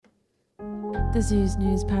The Zoo's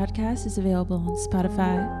News podcast is available on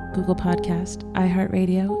Spotify, Google Podcast,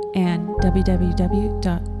 iHeartRadio, and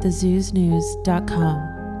www.thezoosnews.com.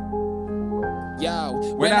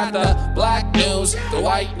 Yo, we're not the black news, the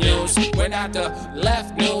white news. We're not the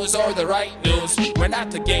left news or the right news. We're not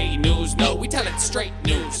the gay news, no, we tell it straight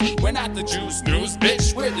news. We're not the Jews news,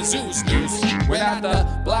 bitch, we're the Zeus news. We're not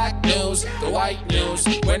the black news, the white news.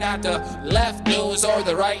 We're not the left news or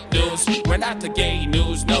the right news. We're not the gay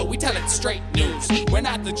news, no, we tell it straight news. We're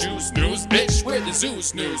not the Jews news, bitch, we're the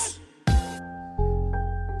Zeus news.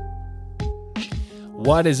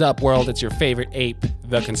 What is up, world? It's your favorite ape,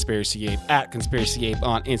 the Conspiracy Ape, at Conspiracy Ape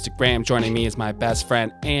on Instagram. Joining me is my best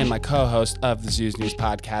friend and my co-host of the Zoo's News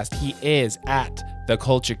podcast. He is at the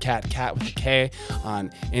Culture Cat with a K on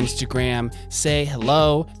Instagram. Say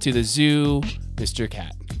hello to the zoo, Mr.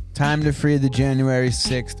 Cat. Time to free the January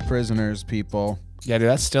 6th prisoners, people. Yeah, dude,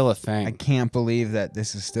 that's still a thing. I can't believe that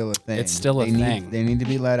this is still a thing. It's still a thing. They need to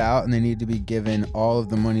be let out, and they need to be given all of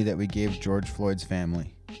the money that we gave George Floyd's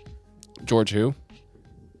family. George who?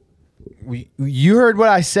 You heard what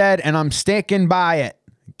I said, and I'm sticking by it.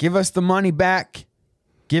 Give us the money back.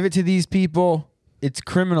 Give it to these people. It's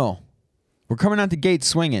criminal. We're coming out the gate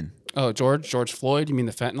swinging. Oh, George Floyd? You mean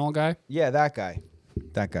the fentanyl guy? Yeah, that guy.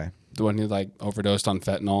 The one who like overdosed on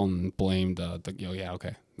fentanyl and blamed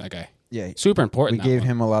that guy. Yeah, super important. We gave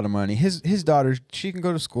him a lot of money. His daughter, she can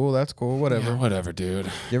go to school. That's cool. Whatever. Yeah, whatever,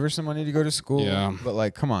 dude. Give her some money to go to school. Yeah. But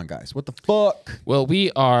like, come on, guys. What the fuck? Well,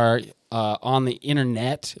 we are on the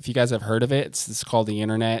internet. If you guys have heard of it, it's called the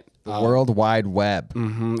internet. The World Wide Web.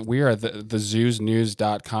 Mm-hmm. We are the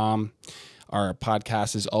zoosnews.com. Our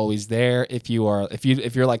podcast is always there. If you're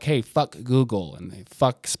like, hey, fuck Google and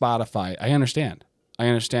fuck Spotify, I understand.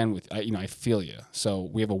 I feel you. So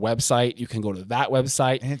we have a website. You can go to that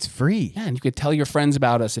website. And it's free. Yeah, and you could tell your friends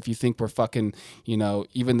about us if you think we're fucking,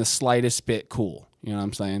 even the slightest bit cool. You know what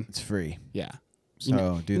I'm saying? It's free. Yeah.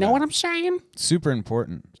 So you know what I'm saying? Super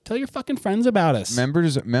important. Tell your fucking friends about us.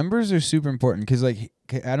 Members are super important because, like,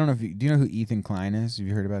 I don't know do you know who Ethan Klein is? Have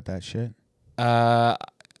you heard about that shit?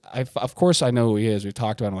 Of course I know who he is. We've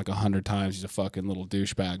talked about him like 100 times. He's a fucking little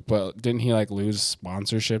douchebag. But didn't he like lose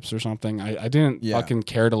sponsorships or something? I didn't fucking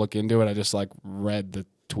care to look into it. I just like read the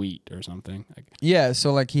tweet or something. Yeah.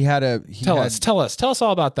 So like tell us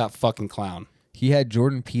all about that fucking clown. He had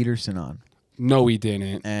Jordan Peterson on. No, he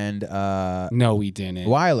didn't. And no, he didn't. A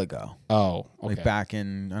while ago. Oh, okay. Like back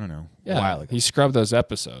in, I don't know, a while ago. He scrubbed those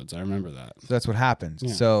episodes. I remember that. So that's what happened.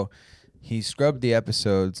 Yeah. So he scrubbed the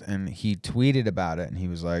episodes and he tweeted about it and he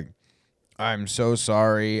was like, I'm so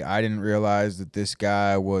sorry. I didn't realize that this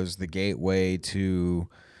guy was the gateway to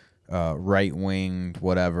right wing,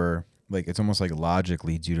 whatever. Like it's almost like logic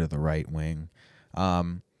leads you to the right wing.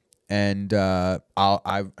 And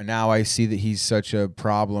now I see that he's such a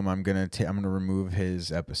problem. I'm gonna remove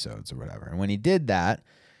his episodes or whatever. And when he did that,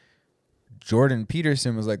 Jordan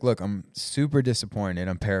Peterson was like, "Look, I'm super disappointed.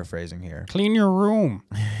 I'm paraphrasing here. Clean your room."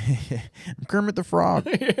 I'm Kermit the Frog.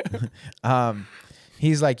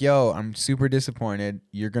 He's like, "Yo, I'm super disappointed.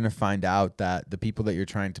 You're gonna find out that the people that you're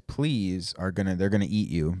trying to please they're gonna eat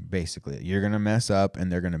you. Basically, you're gonna mess up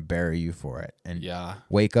and they're gonna bury you for it. And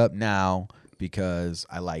wake up now." Because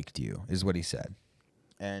I liked you, is what he said.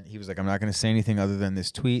 And he was like, I'm not going to say anything other than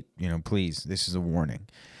this tweet. Please, this is a warning.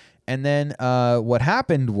 And then what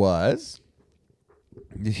happened was,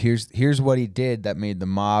 here's what he did that made the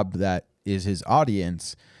mob that is his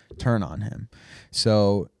audience turn on him.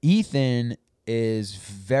 So Ethan is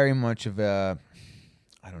very much of a,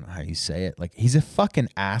 I don't know how you say it. Like, he's a fucking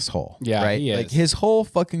asshole. Yeah, right? He is. Like, his whole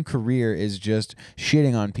fucking career is just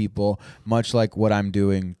shitting on people, much like what I'm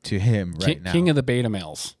doing to him now. King of the beta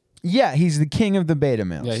males. Yeah, he's the king of the beta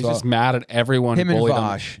males. Yeah, he's just mad at everyone who bullied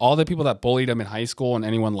him. All the people that bullied him in high school and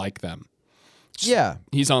anyone like them. Yeah.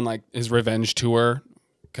 He's on, like, his revenge tour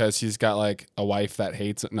because he's got, like, a wife that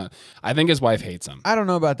hates him. No, I think his wife hates him. I don't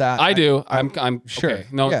know about that. I do. I'm sure. Okay.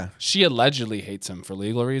 No, yeah. She allegedly hates him for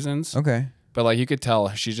legal reasons. Okay. But like you could tell,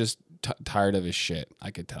 she's just tired of his shit.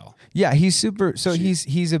 I could tell. Yeah, he's super. So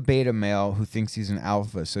he's a beta male who thinks he's an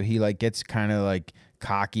alpha. So he like gets kind of like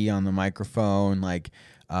cocky on the microphone, like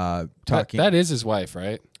talking. That is his wife,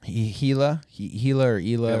 right? Hila or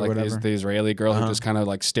Ela or whatever. The Israeli girl who just kind of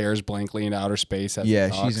like stares blankly into outer space. As yeah,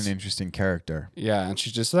 she's an interesting character. Yeah, and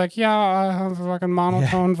she's just like, I have a fucking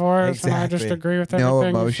monotone voice, exactly. and I just agree with everything no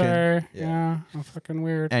emotion. you say. Yeah, I'm fucking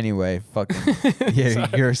weird. Anyway, fucking yeah,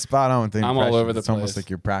 you're spot on with the I'm impression. all over the it's place. Almost like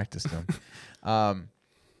you're practicing them.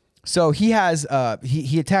 So he has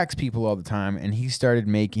he attacks people all the time, and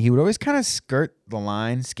he would always kind of skate the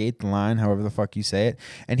line, however the fuck you say it,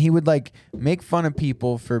 and he would like make fun of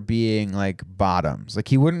people for being like bottoms. Like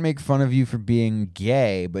he wouldn't make fun of you for being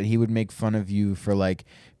gay, but he would make fun of you for like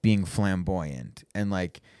being flamboyant, and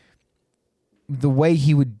like the way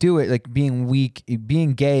he would do it, like being weak,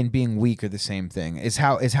 being gay and being weak are the same thing. Is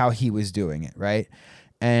how he was doing it, right?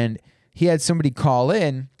 And he had somebody call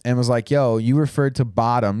in and was like, yo, you referred to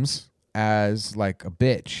bottoms as like a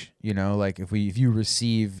bitch, you know, like if you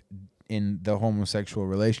receive in the homosexual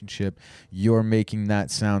relationship, you're making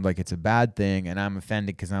that sound like it's a bad thing, and I'm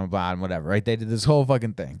offended because I'm a bottom, whatever, right? They did this whole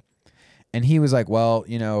fucking thing. And he was like, well,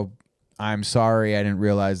 you know, I'm sorry, I didn't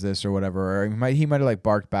realize this or whatever. Or he might have like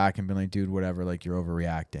barked back and been like, dude, whatever, like you're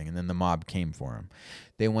overreacting. And then the mob came for him.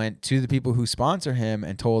 They went to the people who sponsor him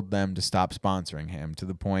and told them to stop sponsoring him, to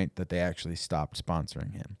the point that they actually stopped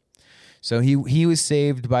sponsoring him. So he was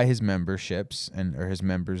saved by his memberships or his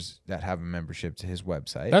members that have a membership to his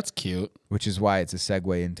website. That's cute. Which is why it's a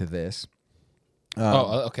segue into this.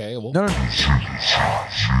 Okay. Well. No.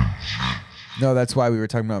 No, that's why we were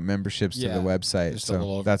talking about memberships to the website.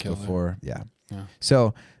 So that's before, yeah.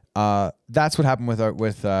 So that's what happened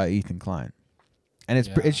with Ethan Klein, and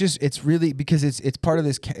it's really because it's part of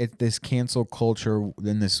this cancel culture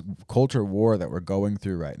and this culture war that we're going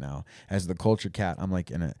through right now. As the culture cat, I'm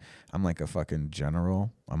like a fucking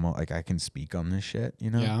general. I can speak on this shit,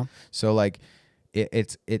 you know. Yeah. So like,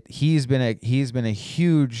 he's been a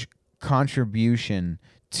huge contribution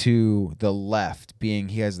to the left, being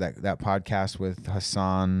he has that podcast with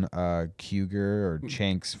Hassan Kuger, or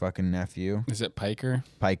Chank's fucking nephew. Is it Piker?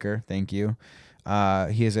 Piker, thank you.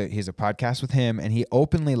 He has a podcast with him, and he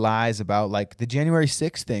openly lies about like the January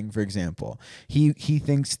 6th thing, for example. He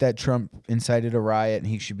thinks that Trump incited a riot and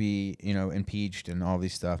he should be, you know, impeached and all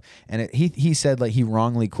these stuff. And he said like he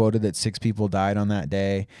wrongly quoted that 6 people died on that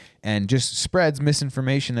day, and just spreads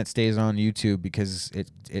misinformation that stays on YouTube because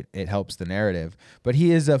it helps the narrative. But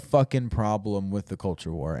he is a fucking problem with the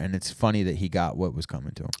culture war, and it's funny that he got what was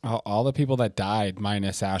coming to him. All the people that died,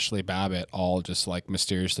 minus Ashley Babbitt, all just like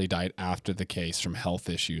mysteriously died after the case from health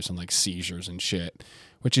issues and like seizures and shit,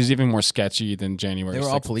 which is even more sketchy than January 6th. They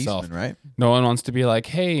were all policemen, itself. right? No one wants to be like,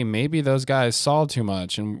 hey, maybe those guys saw too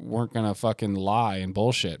much and weren't gonna fucking lie and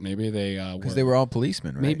bullshit. Maybe they because they were all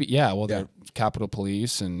policemen, right? Maybe they're Capitol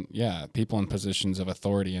Police, and people in positions of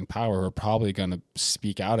authority and power are probably gonna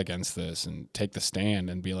speak out against this and take the stand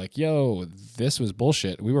and be like, yo, this was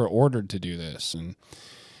bullshit. We were ordered to do this. And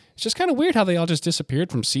it's just kind of weird how they all just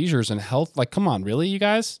disappeared from seizures and health. Like, come on, really, you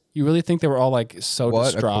guys? You really think they were all like so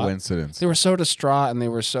distraught? What a coincidence. They were so distraught, and they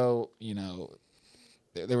were so, you know,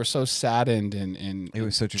 they were so saddened and it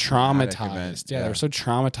was such a traumatized. Yeah, they were so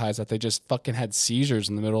traumatized that they just fucking had seizures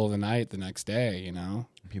in the middle of the night the next day, you know?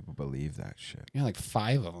 People believe that shit. Yeah, like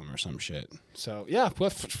 5 of them or some shit. So, yeah,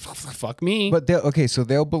 fuck me. But so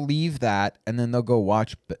they'll believe that, and then they'll go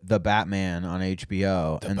watch The Batman on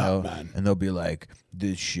HBO, and they'll be like,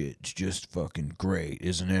 this shit's just fucking great,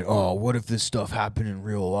 isn't it? Oh, what if this stuff happened in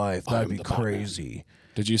real life? That'd be crazy. Batman.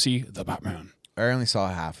 Did you see The Batman? I only saw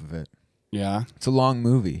half of it. Yeah? It's a long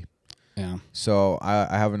movie. Yeah. So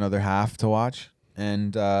I have another half to watch.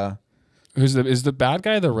 And is the bad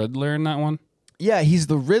guy the Riddler in that one? Yeah, he's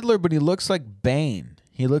the Riddler, but he looks like Bane.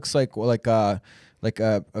 He looks like a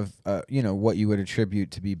you know, what you would attribute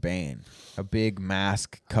to be Bane, a big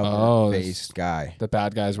mask covered faced guy. The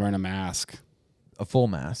bad guy's wearing a mask, a full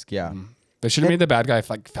mask. Yeah, they should have made the bad guy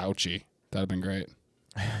like Fauci. That'd have been great.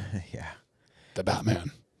 Yeah, the Batman.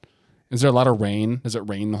 Is there a lot of rain? Does it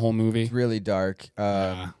rain the whole movie? It's really dark.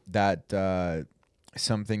 That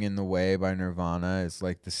Something in the Way by Nirvana is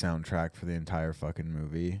like the soundtrack for the entire fucking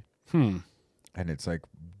movie. And it's like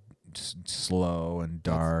slow and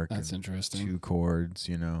dark. That's interesting. 2 chords,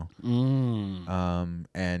 you know.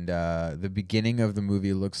 And the beginning of the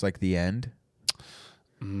movie looks like the end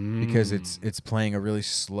because it's playing a really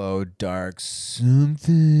slow, dark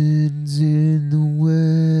something's in the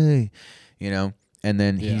way, you know. And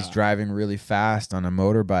then he's driving really fast on a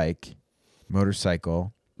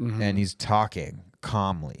motorcycle, and he's talking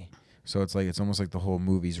calmly. So it's almost like the whole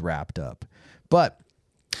movie's wrapped up. But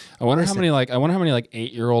I wonder how many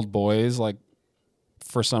 8-year-old boys like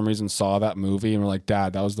for some reason saw that movie and were like,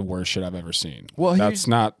 Dad, that was the worst shit I've ever seen. Well, that's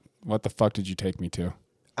not what the fuck did you take me to?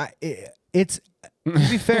 It's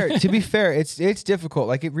to be fair, it's difficult.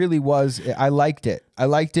 Like it really was. I liked it. I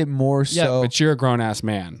liked it more so. Yeah, but you're a grown ass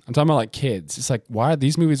man. I'm talking about like kids. It's like, why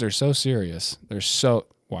these movies are so serious? They're so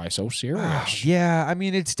Why so serious? Yeah, I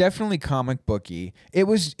mean, it's definitely comic booky.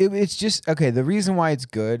 It's just okay. The reason why it's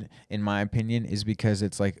good, in my opinion, is because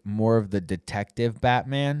it's like more of the detective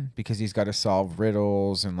Batman, because he's got to solve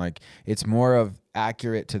riddles, and like it's more of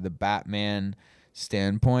accurate to the Batman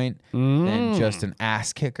standpoint than just an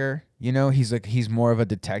ass kicker. You know, he's more of a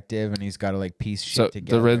detective, and he's got to like piece shit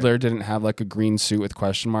together. The Riddler didn't have like a green suit with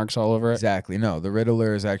question marks all over it? Exactly. No, the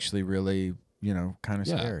Riddler is actually really, you know, kind of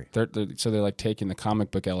scary. So they're like taking the comic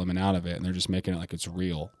book element out of it, and they're just making it like it's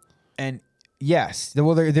real. And yes,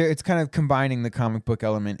 well, it's kind of combining the comic book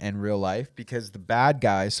element and real life, because the bad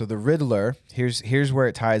guy, so the Riddler, here's where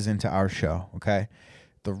it ties into our show, okay?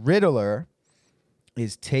 The Riddler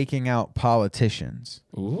is taking out politicians.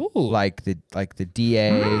 Ooh. Like the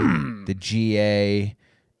DA, the GA,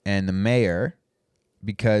 and the mayor,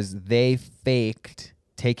 because they faked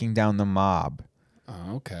taking down the mob.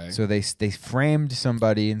 Oh, okay. So they framed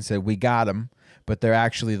somebody and said, we got him, but they're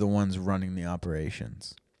actually the ones running the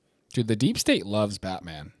operations. Dude, the deep state loves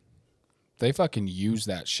Batman. They fucking use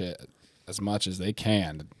that shit as much as they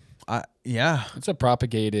can. Yeah. It's a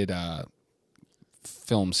propagated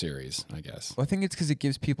film series, I guess. Well, I think it's because it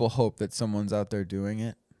gives people hope that someone's out there doing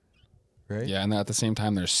it, right? Yeah, and at the same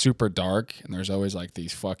time, they're super dark, and there's always like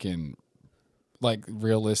these fucking like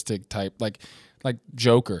realistic type, like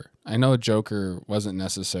Joker. I know Joker wasn't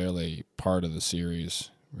necessarily part of the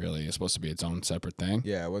series, really. It's supposed to be its own separate thing.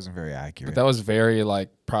 Yeah, it wasn't very accurate. But that was very like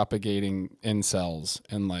propagating incels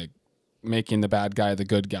and like making the bad guy the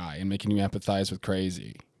good guy and making you empathize with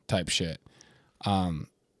crazy type shit.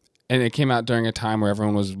 And it came out during a time where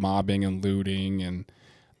everyone was mobbing and looting, and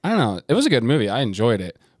I don't know. It was a good movie. I enjoyed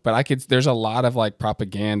it, but there's a lot of like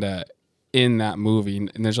propaganda in that movie,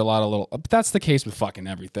 and there's a lot of little. But that's the case with fucking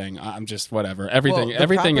everything. I'm just whatever.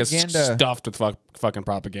 Everything is stuffed with fucking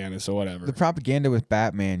propaganda. So whatever. The propaganda with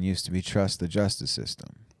Batman used to be trust the justice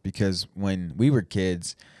system, because when we were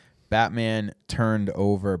kids, Batman turned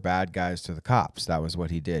over bad guys to the cops. That was what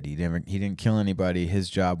he did. He didn't kill anybody. His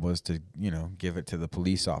job was to, you know, give it to the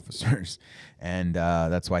police officers, and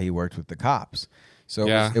that's why he worked with the cops. So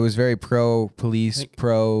it was very pro-police,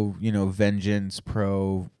 vengeance,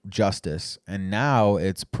 pro-justice. And now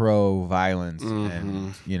it's pro-violence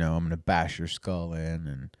and, you know, I'm going to bash your skull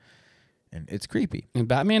in, and it's creepy. And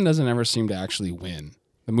Batman doesn't ever seem to actually win.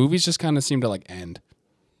 The movies just kind of seem to like end.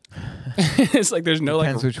 It's like there's no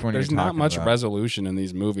Depends which one there's you're not much about. resolution in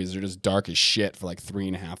these movies. They're just dark as shit for like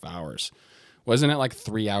 3.5 hours. Wasn't it like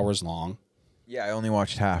 3 hours long? Yeah, I only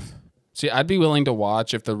watched half. See, I'd be willing to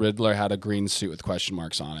watch if the Riddler had a green suit with question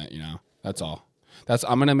marks on it, you know? That's all.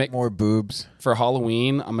 I'm going to make... More boobs. For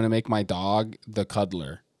Halloween, I'm going to make my dog the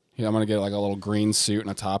cuddler. You know, I'm going to get like a little green suit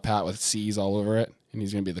and a top hat with C's all over it, and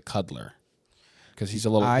he's going to be the cuddler. Because he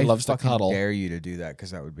loves to cuddle. I dare you to do that,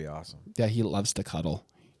 because that would be awesome. Yeah, he loves to cuddle.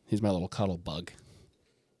 He's my little cuddle bug.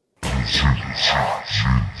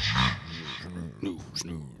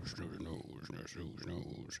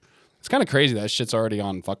 It's kind of crazy that shit's already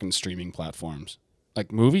on fucking streaming platforms.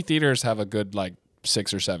 Like movie theaters have a good like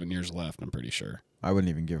 6 or 7 years left, I'm pretty sure. I wouldn't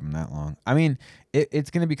even give them that long. I mean,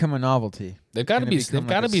 it's going to become a novelty. They've got to be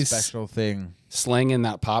special thing. Slinging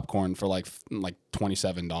that popcorn for like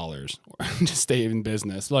 $27 to stay in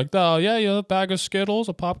business. Like, oh yeah, a bag of Skittles,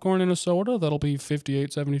 a popcorn, and a soda. That'll be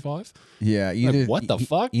 $58.75. Yeah, like, what the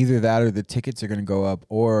fuck? Either that or the tickets are going to go up,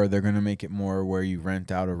 or they're going to make it more where you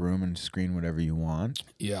rent out a room and screen whatever you want.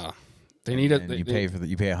 Yeah. They need it. You pay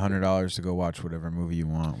 $100 to go watch whatever movie you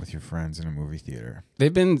want with your friends in a movie theater.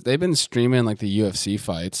 They've been streaming like the UFC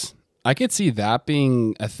fights. I could see that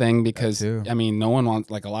being a thing because I mean, no one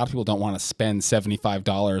wants, like, a lot of people don't want to spend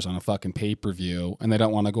 $75 on a fucking pay-per-view, and they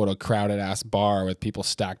don't want to go to a crowded ass bar with people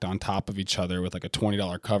stacked on top of each other with like a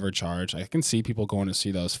 $20 cover charge. I can see people going to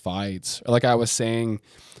see those fights. Or like I was saying,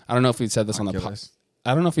 I don't know if we said this on the podcast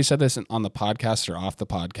or off the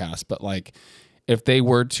podcast, but like, if they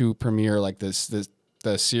were to premiere like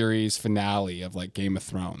the series finale of like Game of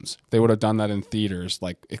Thrones, they would have done that in theaters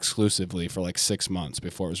like exclusively for like 6 months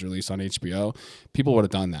before it was released on HBO. People would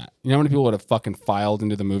have done that. You know how many people would have fucking filed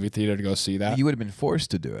into the movie theater to go see that? You would have been forced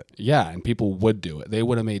to do it. Yeah, and people would do it. They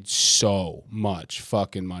would have made so much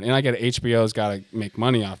fucking money. And I get HBO's got to make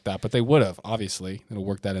money off that, but they would have, obviously. It'll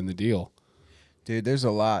work that in the deal. Dude, there's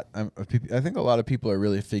a lot. I think a lot of people are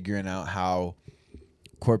really figuring out how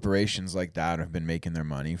corporations like that have been making their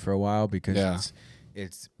money for a while, because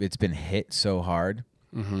it's been hit so hard,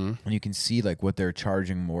 and you can see like what they're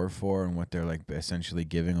charging more for and what they're like essentially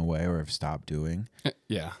giving away or have stopped doing.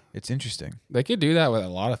 Yeah, it's interesting. They could do that with a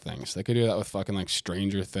lot of things. They could do that with fucking like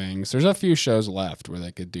Stranger Things. There's a few shows left where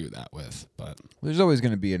they could do that with, but there's always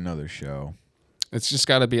going to be another show. It's just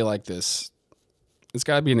got to be like this it's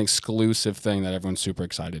got to be an exclusive thing that everyone's super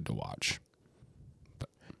excited to watch. But.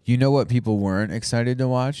 You know what people weren't excited to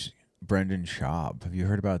watch? Brendan Schaub. Have you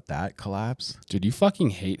heard about that collapse? Dude, you fucking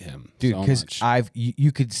hate him, dude. Because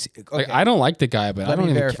you could see, okay. Like, I don't like the guy, but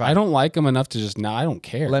I don't like him enough to just I don't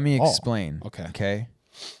care. Let me explain. Okay.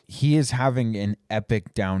 He is having an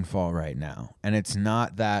epic downfall right now, and it's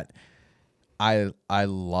not that I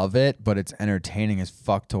love it, but it's entertaining as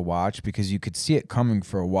fuck to watch because you could see it coming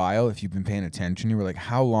for a while if you've been paying attention. You were like,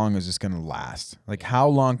 how long is this going to last? Like, how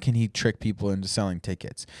long can he trick people into selling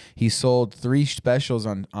tickets? He sold 3 specials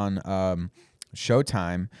on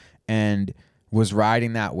Showtime and was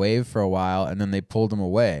riding that wave for a while, and then they pulled him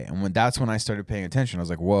away. And that's when I started paying attention. I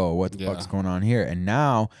was like, whoa, what the fuck's going on here? And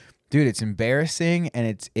now, dude, it's embarrassing,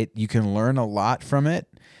 and you can learn a lot from it.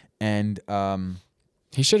 And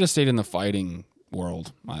he should have stayed in the fighting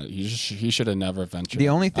world. He should have never ventured. The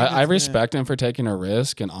only thing I respect him for taking a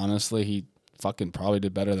risk, and honestly, he fucking probably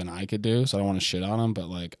did better than I could do, so I don't want to shit on him, but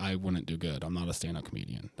like, I wouldn't do good. I'm not a stand-up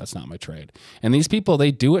comedian. That's not my trade. And these people,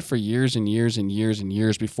 they do it for years and years and years and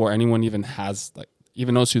years before anyone even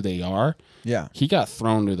knows who they are. Yeah. He got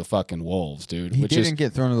thrown to the fucking wolves, dude. He didn't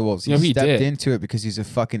get thrown to the wolves. He stepped into it because he's a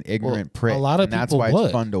fucking ignorant prick. A lot of people that's why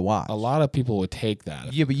it's fun to watch. A lot of people would take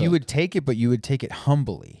that. Yeah, but you would take it, but you would take it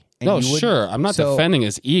humbly. No, sure. I'm not defending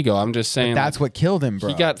his ego. I'm just saying that's what killed him,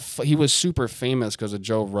 bro. He was super famous because of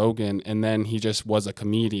Joe Rogan, and then he just was a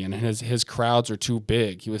comedian, and his crowds are too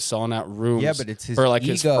big. He was selling out rooms. Yeah, but it's his for like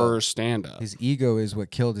ego. His first stand-up. His ego is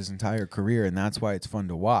what killed his entire career, and that's why it's fun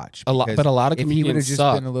to watch. But a lot of comedians if he would have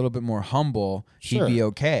just been a little bit more humble, he'd be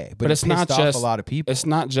okay. But it's not just a lot of people. It's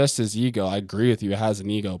not just his ego. I agree with you. It has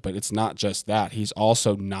an ego, but it's not just that. He's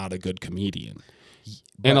also not a good comedian.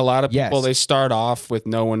 And a lot of people, they start off with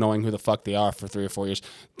no one knowing who the fuck they are for 3 or 4 years.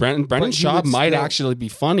 Brendan Schaub might actually be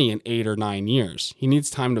funny in 8 or 9 years. He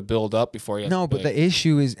needs time to build up before he has but the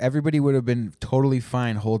issue is everybody would have been totally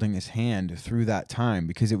fine holding his hand through that time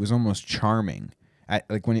because it was almost charming.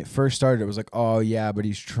 Like when it first started, it was like, oh yeah, but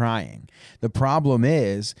he's trying. The problem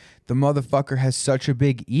is the motherfucker has such a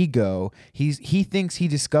big ego. He thinks he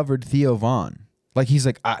discovered Theo Von. Like he's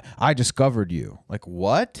like, I discovered you. Like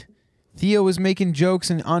what? Theo was making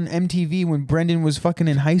jokes on MTV when Brendan was fucking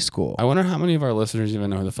in high school. I wonder how many of our listeners even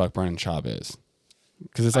know who the fuck Brendan Schaub is.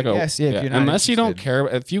 Because it's like unless you don't care,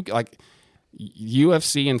 if you like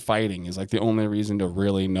UFC and fighting is like the only reason to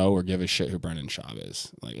really know or give a shit who Brendan Schaub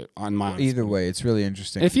is. Like on my either way, it's really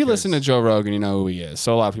interesting. If you listen to Joe Rogan, you know who he is.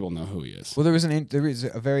 So a lot of people know who he is. Well, there was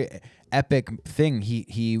a very epic thing.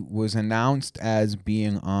 He was announced as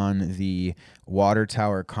being on the Water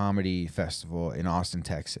Tower Comedy Festival in Austin,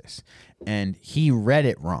 Texas, and he read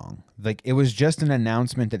it wrong. Like it was just an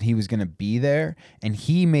announcement that he was going to be there, and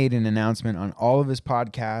he made an announcement on all of his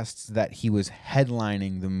podcasts that he was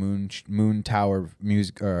headlining the Moon Tower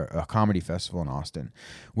music or comedy festival in Austin,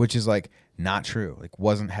 which is like not true. Like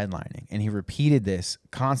wasn't headlining, and he repeated this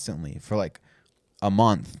constantly for like a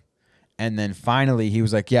month. And then finally he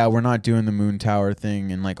was like, yeah, we're not doing the Moon Tower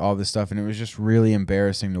thing and like all this stuff. And it was just really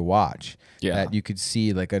embarrassing to watch. Yeah. That you could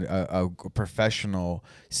see like a professional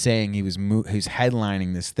saying he's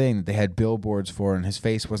headlining this thing that they had billboards for and his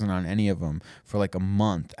face wasn't on any of them for like a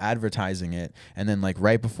month advertising it. And then like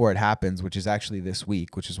right before it happens, which is actually this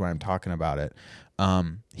week, which is why I'm talking about it.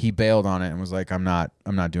 He bailed on it and was like, I'm not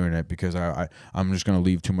doing it because I'm just going to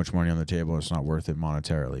leave too much money on the table. It's not worth it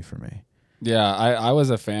monetarily for me. Yeah, I was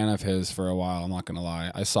a fan of his for a while. I'm not gonna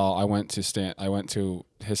lie. I went to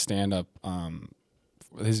his stand up,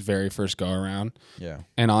 his very first go around. Yeah.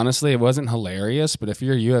 And honestly, it wasn't hilarious, but if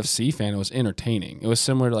you're a UFC fan, it was entertaining. It was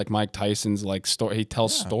similar to like Mike Tyson's like story. He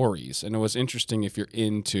tells stories, and it was interesting if you're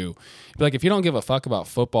into. Like if you don't give a fuck about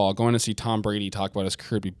football, going to see Tom Brady talk about his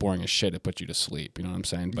career would be boring as shit. It put you to sleep. You know what I'm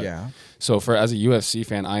saying? But yeah. So as a UFC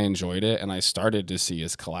fan, I enjoyed it, and I started to see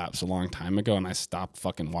his collapse a long time ago, and I stopped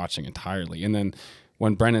fucking watching entirely. And then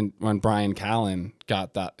when Brian Callen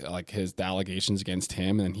got the allegations against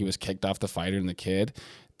him, and then he was kicked off the fighter and the kid,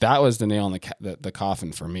 that was the nail in the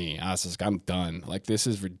coffin for me. I was just like, I'm done. Like, this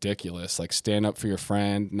is ridiculous. Like, stand up for your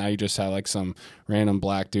friend. Now you just have like some random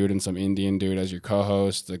black dude and some Indian dude as your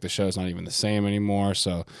co-host. Like, the show's not even the same anymore.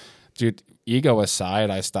 So, dude, ego aside,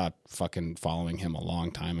 I stopped fucking following him a long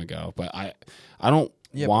time ago. But I don't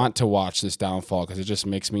want to watch this downfall because it just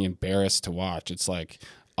makes me embarrassed to watch. It's like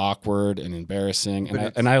awkward and embarrassing,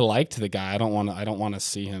 and I liked the guy. I don't want to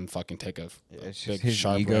see him fucking take a big his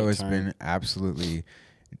sharp ego right has turn. been absolutely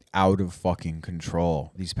out of fucking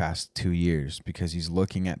control these past 2 years because he's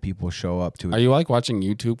looking at people show up to. Are you like watching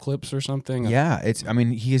YouTube clips or something? Yeah, I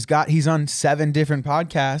mean, he's on 7 different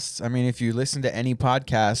podcasts. I mean, if you listen to any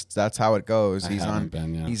podcasts, that's how it goes. He's on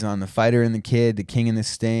The Fighter and the Kid, The King and the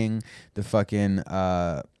Sting, the fucking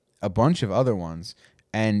a bunch of other ones,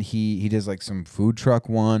 and he does like some food truck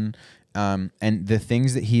one. And the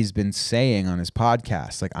things that he's been saying on his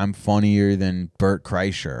podcast, like I'm funnier than Bert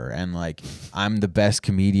Kreischer, and like I'm the best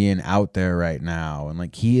comedian out there right now, and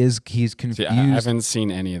like he's confused. See, I haven't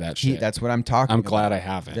seen any of that shit. That's what I'm talking. I'm glad I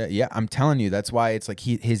haven't. Yeah, I'm telling you, that's why it's like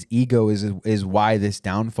his ego is why this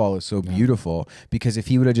downfall is so beautiful. Because if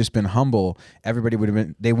he would have just been humble, everybody would have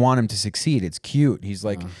been. They want him to succeed. It's cute. He's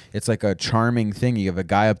like it's like a charming thing. You have a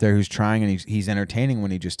guy up there who's trying, and he's entertaining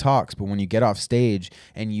when he just talks. But when you get off stage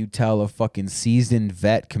and you tell a fucking seasoned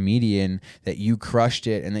vet comedian that you crushed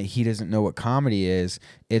it and that he doesn't know what comedy is,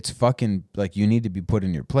 it's fucking like you need to be put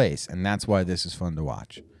in your place, and that's why this is fun to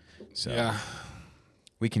watch. So yeah,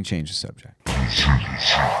 we can change the subject.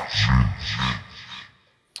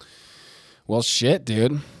 Well, shit,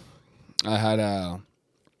 dude. I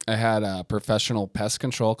had a professional pest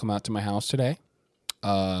control come out to my house today.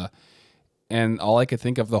 And all I could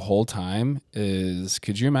think of the whole time is,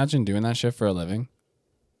 could you imagine doing that shit for a living?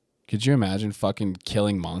 Could you imagine fucking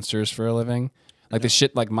killing monsters for a living? Like the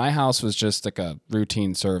shit, like my house was just like a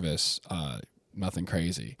routine service, nothing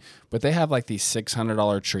crazy. But they have like these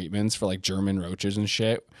 $600 treatments for like German roaches and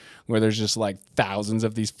shit, where there's just like thousands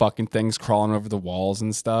of these fucking things crawling over the walls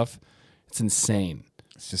and stuff. It's insane.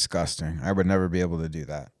 It's disgusting. I would never be able to do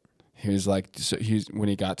that. He was like, so when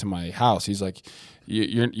he got to my house, he's like,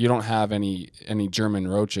 you don't have any German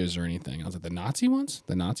roaches or anything. I was like, the Nazi ones,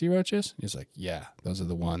 the Nazi roaches. He's like, yeah, those are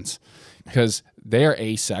the ones, because they are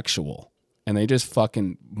asexual and they just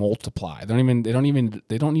fucking multiply. They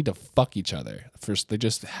don't need to fuck each other. First, they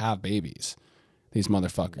just have babies. These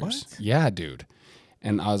motherfuckers. What? Yeah, dude.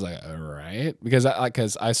 And I was like, all right, because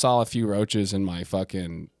I saw a few roaches in my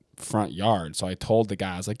fucking front yard. So I told the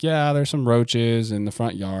guy, I was like, yeah, there's some roaches in the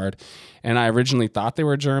front yard. And I originally thought they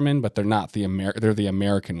were German, but they're not. They're the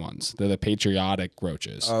American ones. They're the patriotic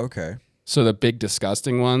roaches. Oh, okay. So the big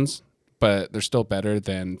disgusting ones, but they're still better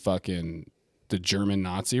than fucking the German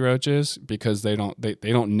Nazi roaches, because they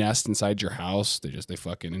don't nest inside your house. They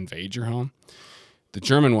fucking invade your home. The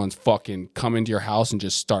German ones fucking come into your house and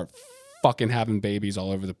just start fucking having babies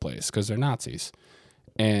all over the place because they're Nazis.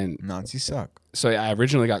 And Nazis suck. So I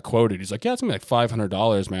originally got quoted. He's like, yeah, it's going to be like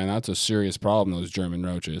 $500, man. That's a serious problem, those German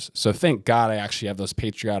roaches. So thank God I actually have those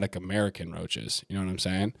patriotic American roaches. You know what I'm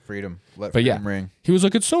saying? Freedom. Let freedom ring. He was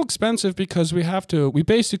like, it's so expensive because we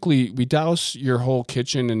douse your whole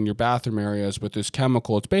kitchen and your bathroom areas with this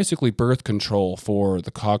chemical. It's basically birth control for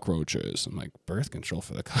the cockroaches. I'm like, birth control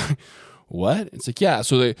for the what? It's like, yeah.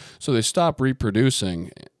 So they stop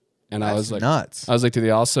reproducing. And that's I was like, nuts. I was like, do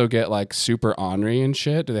they also get like super ornery and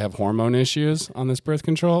shit? Do they have hormone issues on this birth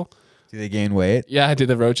control? Do they gain weight? Yeah. Did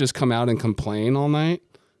the roaches come out and complain all night?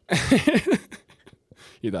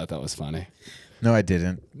 You thought that was funny? No, I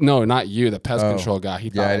didn't. No, not you. The pest control guy. He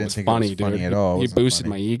thought it was funny, dude. Funny at all. He boosted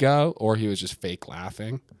my ego, or he was just fake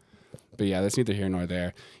laughing. But yeah, that's neither here nor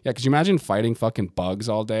there. Yeah, could you imagine fighting fucking bugs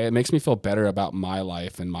all day? It makes me feel better about my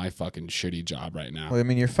life and my fucking shitty job right now. Well, I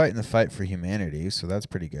mean, you're fighting the fight for humanity, so that's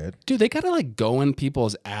pretty good. Dude, they gotta like go in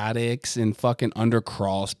people's attics and fucking under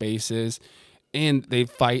crawl spaces, and they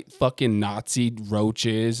fight fucking Nazi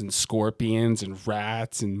roaches and scorpions and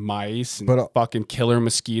rats and mice and fucking killer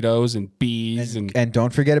mosquitoes and bees and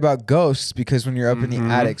don't forget about ghosts, because when you're up in the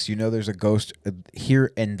attics, you know there's a ghost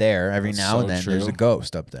here and there. Every now and then there's a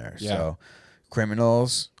ghost up there. Yeah. So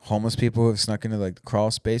criminals, homeless people who have snuck into like crawl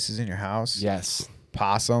spaces in your house. Yes.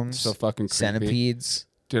 Possums. So fucking creepy. Centipedes.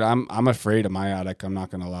 Dude, I'm afraid of my attic. I'm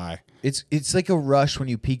not gonna lie. It's like a rush when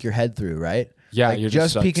you peek your head through, right? Yeah, like you're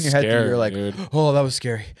just peeking your head through. You're like, dude. oh, that was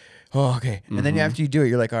scary. Oh, okay. And then after you do it,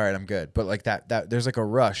 you're like, all right, I'm good. But like that there's like a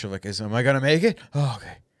rush of like, am I gonna make it? Oh,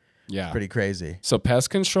 okay. Yeah, it's pretty crazy. So pest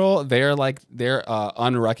control, they're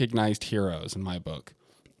unrecognized heroes in my book.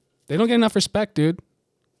 They don't get enough respect, dude.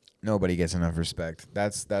 Nobody gets enough respect.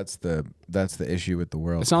 That's the issue with the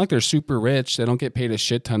world. It's not like they're super rich. They don't get paid a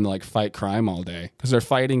shit ton to like fight crime all day, because they're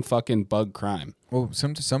fighting fucking bug crime. Well,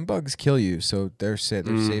 some bugs kill you, so they're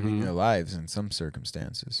saving their lives in some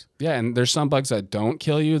circumstances. Yeah, and there's some bugs that don't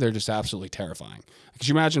kill you. They're just absolutely terrifying. Could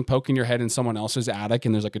you imagine poking your head in someone else's attic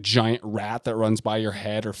and there's like a giant rat that runs by your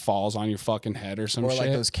head or falls on your fucking head or some shit? Or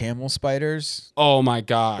like those camel spiders. Oh my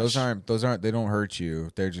gosh. Those aren't. They don't hurt you.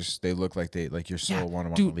 They look like your soul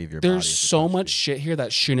want to leave your body. There's so much shit here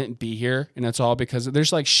that shouldn't be here, and it's all because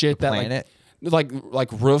there's like shit that planet.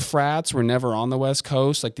 like roof rats were never on the West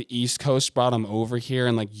Coast. Like the East Coast brought them over here,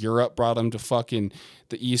 and like Europe brought them to fucking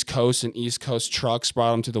the East Coast, and East Coast trucks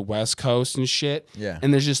brought them to the West Coast and shit. Yeah.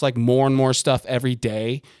 And there's just like more and more stuff every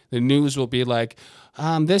day. The news will be like,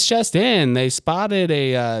 this just in, they spotted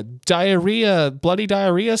a bloody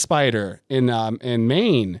diarrhea spider in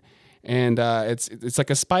Maine. And it's like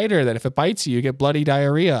a spider that if it bites you, you get bloody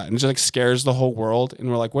diarrhea. And it just like scares the whole world. And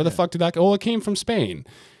we're like, where the fuck did that go? Oh, it came from Spain.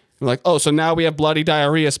 We're like, oh, so now we have bloody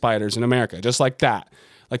diarrhea spiders in America, just like that.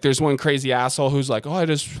 Like there's one crazy asshole who's like, oh,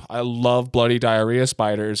 I love bloody diarrhea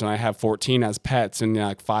spiders, and I have 14 as pets, and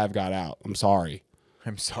like 5 got out. I'm sorry.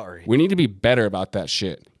 We need to be better about that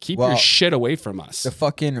shit. Keep your shit away from us.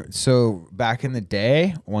 So back in the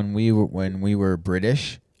day when we were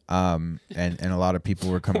British, and a lot of people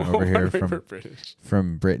were coming over here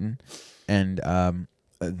from Britain, and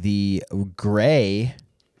the gray,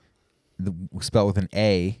 spelled with an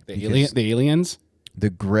A, the aliens. The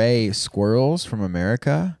gray squirrels from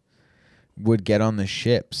America would get on the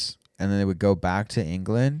ships, and then they would go back to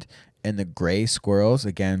England. And the gray squirrels,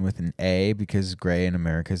 again with an A, because gray in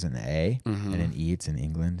America is an A, and an E, it's in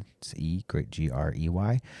England. It's E, great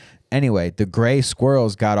Grey. Anyway, the gray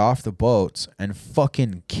squirrels got off the boats and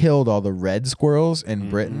fucking killed all the red squirrels in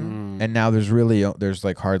Britain. And now there's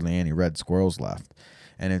like hardly any red squirrels left.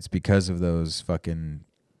 And it's because of those fucking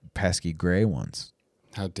pesky gray ones.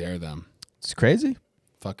 How dare them? It's crazy.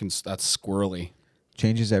 Fucking, that's squirrely.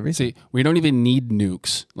 Changes everything. See, we don't even need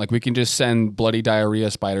nukes. Like, we can just send bloody diarrhea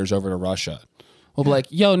spiders over to Russia. We'll be like,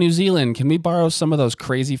 yo, New Zealand, can we borrow some of those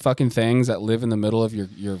crazy fucking things that live in the middle of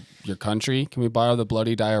your country? Can we borrow the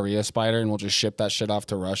bloody diarrhea spider, and we'll just ship that shit off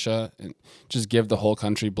to Russia and just give the whole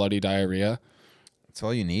country bloody diarrhea? That's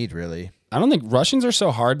all you need, really. I don't think Russians are so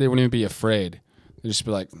hard they wouldn't even be afraid. They'd just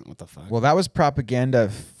be like, what the fuck? Well, that was propaganda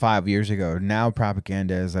 5 years ago. Now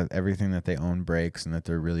propaganda is that everything that they own breaks and that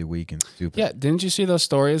they're really weak and stupid. Yeah, didn't you see those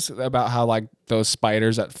stories about how like those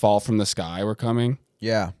spiders that fall from the sky were coming?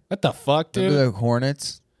 Yeah. What the fuck, dude? Remember the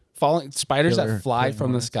hornets? Spiders that fly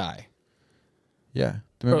from the sky. Yeah.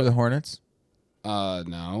 Do you remember the hornets?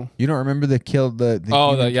 No. You don't remember the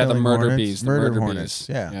murder bees. Murder hornets.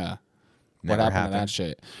 Yeah. Yeah. Never what happened happened to that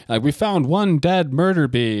shit? Like, we found one dead murder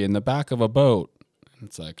bee in the back of a boat.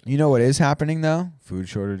 It's like, you know what is happening though? Food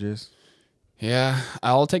shortages. Yeah,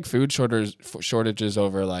 I'll take food shortages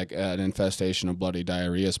over like an infestation of bloody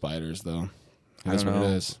diarrhea spiders, though. That's what it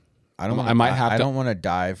is. I don't want to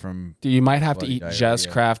die from. You might have to eat Jess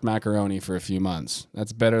Kraft macaroni for a few months.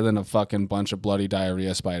 That's better than a fucking bunch of bloody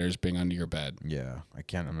diarrhea spiders being under your bed. Yeah,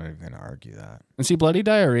 I'm not even gonna argue that. And see, bloody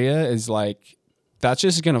diarrhea is like, that's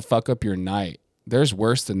just gonna fuck up your night. There's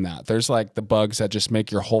worse than that. There's like the bugs that just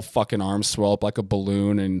make your whole fucking arm swell up like a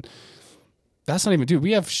balloon, and that's not even, dude.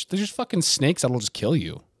 There's just fucking snakes that'll just kill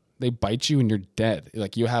you. They bite you and you're dead.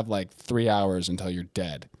 Like, you have like 3 hours until you're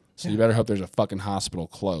dead. So you better hope there's a fucking hospital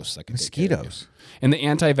close that can take care of you. And the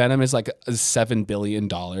anti-venom is like $7 billion.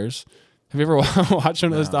 Have you ever watched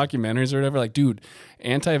one of those documentaries or whatever? Like, dude,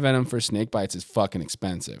 anti-venom for snake bites is fucking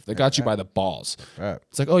expensive. They got you by the balls. Right.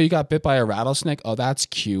 It's like, oh, you got bit by a rattlesnake? Oh, that's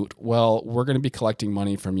cute. Well, we're going to be collecting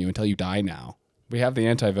money from you until you die now. We have the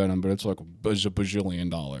anti-venom, but it's like a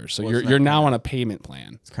bajillion dollars. So you're now on a payment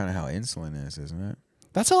plan. It's kind of how insulin is, isn't it?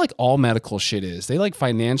 That's how like all medical shit is. They like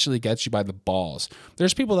financially get you by the balls.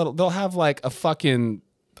 There's people they'll have like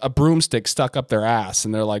a broomstick stuck up their ass,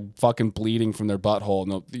 and they're like fucking bleeding from their butthole,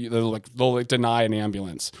 and they'll deny an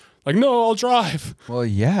ambulance. Like, no, I'll drive. Well,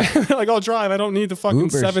 yeah. Like, I'll drive. I don't need the fucking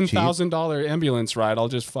 $7,000 ambulance ride. I'll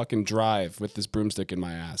just fucking drive with this broomstick in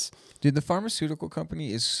my ass. Dude, the pharmaceutical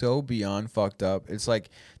company is so beyond fucked up. It's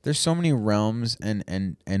like there's so many realms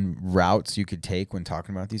and routes you could take when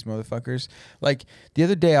talking about these motherfuckers. Like, the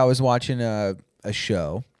other day I was watching a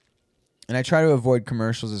show. And I try to avoid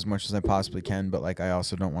commercials as much as I possibly can, but like I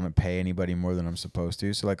also don't want to pay anybody more than I'm supposed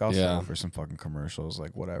to. So like I'll settle for some fucking commercials,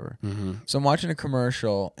 like whatever. Mm-hmm. So I'm watching a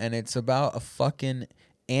commercial, and it's about a fucking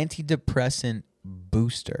antidepressant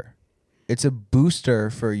booster. It's a booster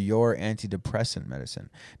for your antidepressant medicine.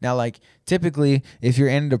 Now, like typically, if your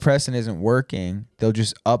antidepressant isn't working, they'll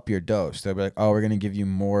just up your dose. They'll be like, oh, we're going to give you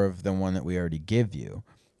more of the one that we already give you.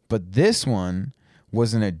 But this one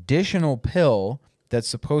was an additional pill that's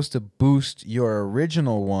supposed to boost your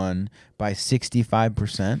original one by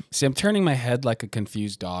 65%. See, I'm turning my head like a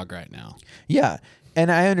confused dog right now. Yeah, and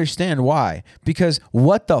I understand why. Because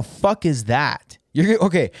what the fuck is that?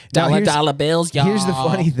 Okay. Dollar bills, y'all. Here's the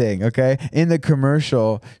funny thing, okay? In the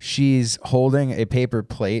commercial, she's holding a paper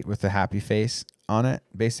plate with a happy face on it.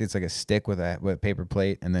 Basically, it's like a stick with a paper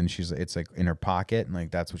plate, and then it's like in her pocket, and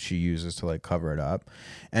like that's what she uses to like cover it up.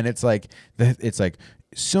 And it's like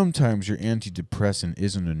sometimes your antidepressant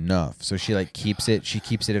isn't enough, so she like keeps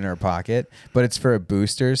it in her pocket, but it's for a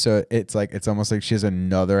booster, so it's almost like she has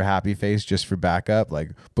another happy face just for backup,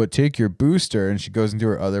 like, but take your booster, and she goes into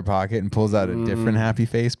her other pocket and pulls out a different happy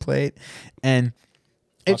face plate. And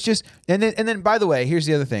it's just, and then by the way, here's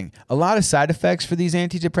the other thing. A lot of side effects for these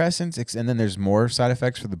antidepressants, and then there's more side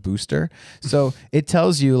effects for the booster. So it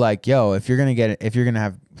tells you like, yo, if you're going to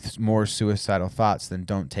have more suicidal thoughts, then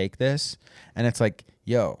don't take this. And it's like,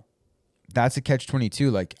 yo, that's a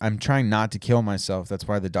catch-22. Like, I'm trying not to kill myself. That's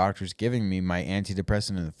why the doctor's giving me my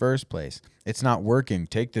antidepressant in the first place. It's not working.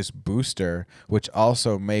 Take this booster, which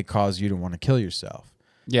also may cause you to want to kill yourself.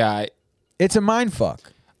 Yeah. It's a mind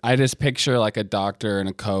fuck. I just picture like a doctor in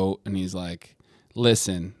a coat, and he's like,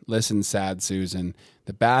 listen, sad Susan.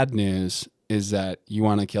 The bad news is that you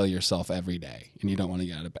want to kill yourself every day, and you don't want to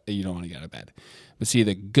get out of bed. But see,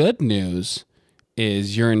 the good news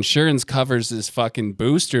is your insurance covers this fucking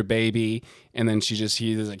booster, baby. And then he's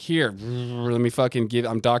like, here, let me fucking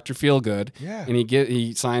I'm Dr. Feelgood. Yeah. And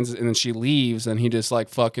he signs it, and then she leaves, and he just like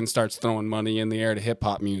fucking starts throwing money in the air to hip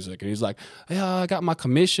hop music. And he's like, yeah, I got my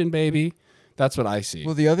commission, baby. That's what I see.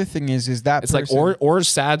 Well, the other thing is that it's person, like, or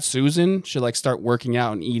sad Susan should like start working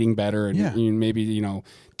out and eating better, and maybe,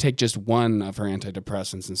 take just one of her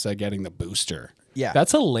antidepressants instead of getting the booster. Yeah.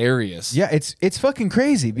 That's hilarious. Yeah, it's fucking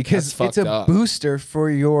crazy because it's a booster for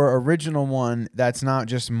your original one that's not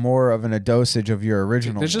just more of a dosage of your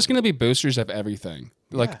original. There's just going to be boosters of everything.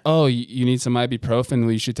 Like, oh, you need some ibuprofen?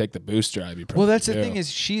 Well, you should take the booster ibuprofen. Well, that's the thing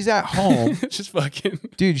is she's at home. Just fucking.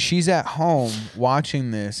 Dude, she's at home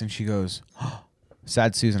watching this, and she goes, oh,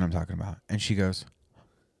 sad Susan I'm talking about. And she goes,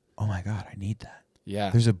 oh my God, I need that. Yeah.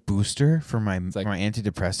 There's a booster for my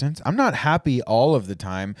antidepressants. I'm not happy all of the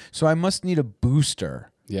time, so I must need a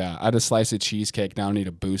booster. Yeah. I had a slice of cheesecake. Now I need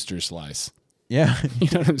a booster slice. Yeah. You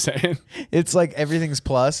know what I'm saying? It's like everything's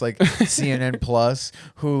plus, like CNN plus,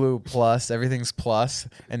 Hulu plus, everything's plus.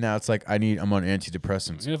 And now it's like I'm on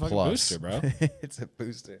antidepressants you need a plus. Booster, bro. It's a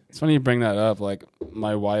booster. It's funny you bring that up. Like,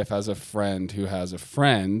 my wife has a friend who has a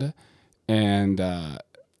friend, and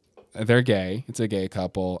they're gay. It's a gay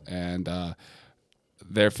couple, and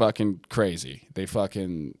they're fucking crazy.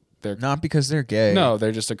 They're not because they're gay. No,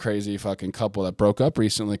 they're just a crazy fucking couple that broke up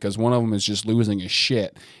recently because one of them is just losing his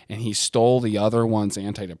shit, and he stole the other one's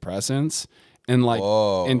antidepressants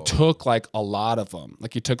and took like a lot of them.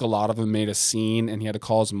 Like, he took a lot of them, made a scene, and he had to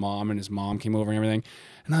call his mom, and his mom came over and everything.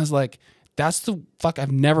 And I was like, that's the fuck.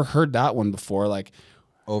 I've never heard that one before. Like,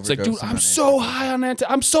 it's like, dude, I'm so high on that.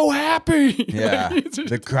 I'm so happy. Yeah.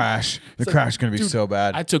 The crash is going to be so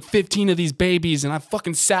bad. I took 15 of these babies, and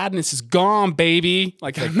fucking sadness is gone, baby.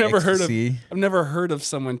 Like, I've never heard of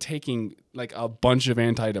someone taking like a bunch of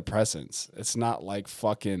antidepressants. It's not like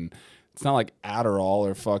Adderall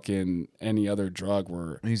or fucking any other drug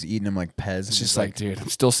where he's eating them like Pez. It's just like, dude, I'm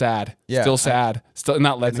still sad. Yeah. Still sad. Still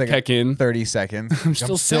not letting it kick in. 30 seconds. I'm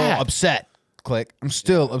still sad. Upset. Click. I'm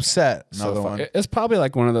still upset. Another one. It's probably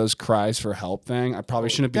like one of those cries for help thing. I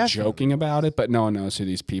probably shouldn't be joking about it, but no one knows who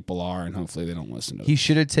these people are, and hopefully they don't listen to it. He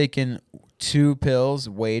should have taken 2 pills,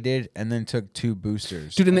 waited, and then took 2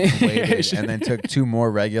 boosters. Dude, and then took 2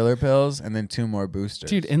 more regular pills, and then 2 more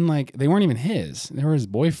boosters. Dude, and like, they weren't even his. They were his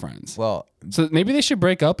boyfriend's. Well, so maybe they should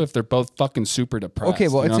break up if they're both fucking super depressed. Okay,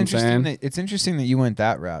 well, it's interesting that you went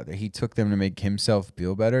that route, that he took them to make himself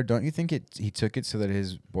feel better. Don't you think he took it so that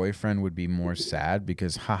his boyfriend would be more sad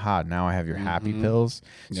because, haha, now I have your happy pills,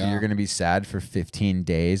 so you're going to be sad for 15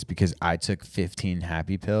 days because I took 15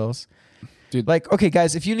 happy pills? Dude, like, okay,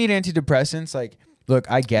 guys, if you need antidepressants, like, look,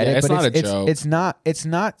 I get it, but it's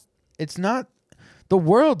not. The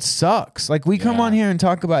world sucks. Like, we come on here and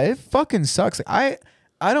talk about it. It fucking sucks. Like,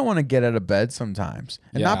 I don't want to get out of bed sometimes,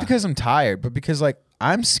 and not because I'm tired, but because like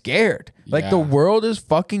I'm scared. Like the world is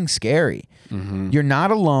fucking scary. Mm-hmm. You're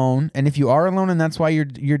not alone, and if you are alone and that's why you're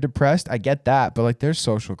depressed, I get that. But like, there's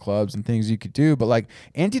social clubs and things you could do. But like,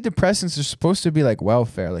 antidepressants are supposed to be like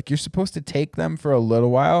welfare. Like, you're supposed to take them for a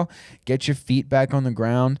little while, get your feet back on the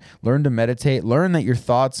ground, learn to meditate, learn that your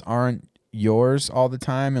thoughts aren't yours all the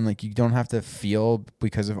time, and like, you don't have to feel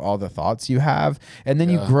because of all the thoughts you have, and then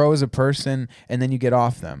you grow as a person, and then you get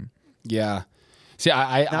off them. Yeah. See,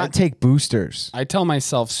 I take boosters. I tell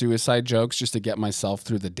myself suicide jokes just to get myself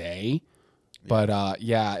through the day. But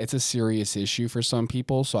it's a serious issue for some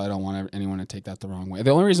people, so I don't want anyone to take that the wrong way.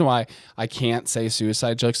 The only reason why I can't say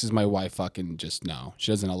suicide jokes is my wife fucking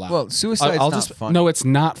she doesn't allow. Well, suicide's not funny. No, it's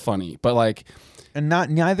not funny. But like, And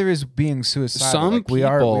neither is being suicidal. Like, we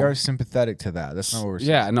are sympathetic to that. That's not what we're saying.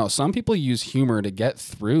 Yeah, no. Some people use humor to get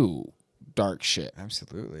through dark shit.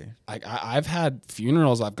 Absolutely. Like I've had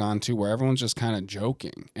funerals I've gone to where everyone's just kind of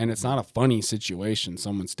joking, and it's not a funny situation.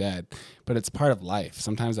 Someone's dead, but it's part of life.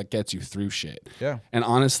 Sometimes that gets you through shit. Yeah. And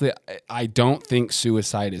honestly, I don't think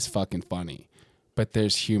suicide is fucking funny, but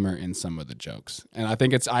there's humor in some of the jokes, and I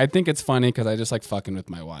think it's funny because I just like fucking with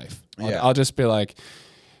my wife. I'll just be like,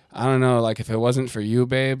 I don't know, like if it wasn't for you,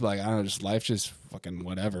 babe, like I don't know, just life just fucking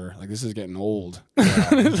whatever. Like this is getting old. Yeah,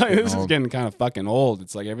 this is getting kind of fucking old.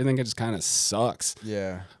 It's like everything just kind of sucks.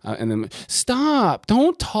 Yeah. And then stop,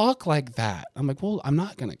 don't talk like that. I'm like, well, I'm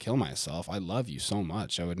not gonna kill myself. I love you so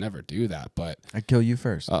much. I would never do that. But I'd kill you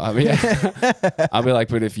first. I'll be like,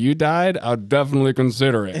 but if you died, I'd definitely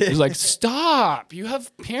consider it. He's like, stop. You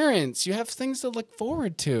have parents. You have things to look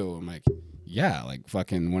forward to. I'm like, yeah, like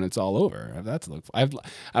fucking when it's all over. That's look. I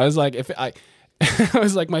was like, I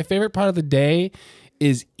was like, my favorite part of the day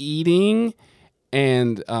is eating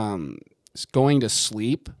and going to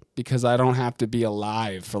sleep because I don't have to be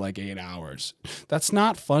alive for like 8 hours. That's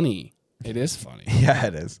not funny. It is funny. Yeah,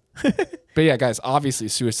 it is. But yeah, guys, obviously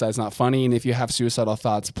suicide's not funny, and if you have suicidal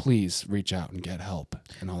thoughts, please reach out and get help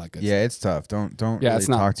and all that good stuff. Yeah, it's tough. Don't really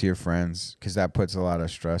talk to your friends because that puts a lot of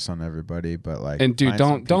stress on everybody. But like, and dude,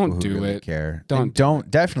 don't do really it. Care.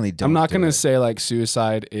 Definitely don't. I'm not gonna say like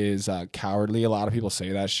suicide is cowardly. A lot of people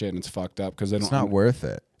say that shit, and it's fucked up because it's not worth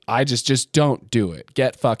it. I just don't do it.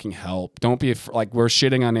 Get fucking help. Don't be like we're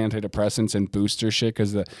shitting on antidepressants and booster shit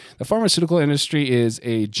because the pharmaceutical industry is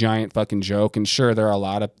a giant fucking joke. And sure, there are a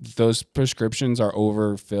lot of those prescriptions are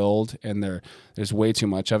overfilled and there's way too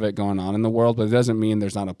much of it going on in the world. But it doesn't mean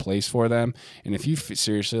there's not a place for them. And if you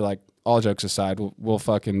seriously, like, all jokes aside, we'll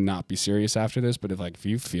fucking not be serious after this. But if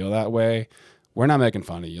you feel that way, we're not making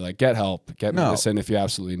fun of you. Like, get help. Get medicine if you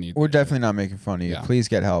absolutely need. We're definitely not making fun of you. Yeah. Please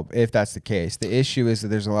get help if that's the case. The issue is that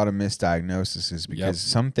there's a lot of misdiagnoses because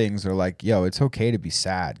some things are like, yo, it's okay to be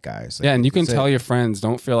sad, guys. Like, yeah, and you can tell your friends.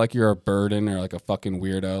 Don't feel like you're a burden or like a fucking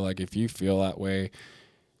weirdo. Like, if you feel that way,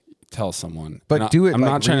 tell someone. But do it. I'm like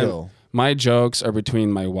not trying real. to. My jokes are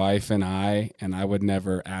between my wife and I would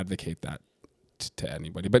never advocate that to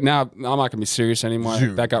anybody. But now I'm not gonna be serious anymore.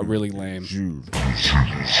 That got really lame. You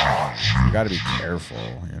gotta be careful,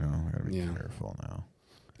 Gotta be careful now.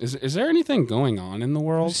 Is there anything going on in the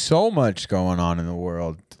world? There's so much going on in the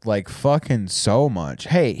world. Like fucking so much.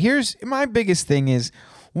 Hey, here's my biggest thing is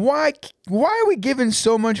why are we giving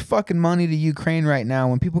so much fucking money to Ukraine right now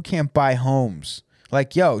when people can't buy homes?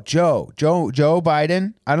 Like, yo, Joe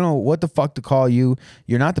Biden, I don't know what the fuck to call you.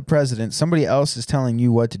 You're not the president. Somebody else is telling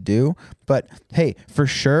you what to do. But, hey, for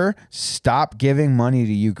sure, stop giving money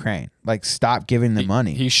to Ukraine. Like, stop giving them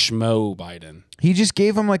money. He's schmo Biden. He just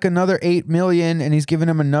gave him like another $8 million, and he's giving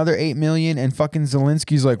him another $8 million, and fucking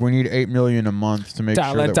Zelensky's like, we need $8 million a month to make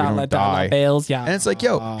sure that we don't die. Bills, yeah. And it's like,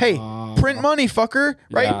 yo, hey, print money, fucker,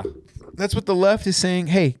 right? Yeah. That's what the left is saying.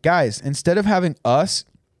 Hey, guys, instead of having us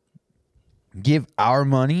give our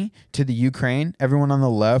money to the Ukraine, everyone on the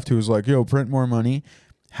left who's like, yo, print more money.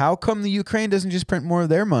 How come the Ukraine doesn't just print more of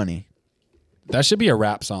their money? That should be a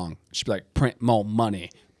rap song. It should be like, print more money.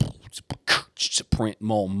 Print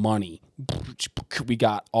more money. We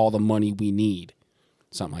got all the money we need.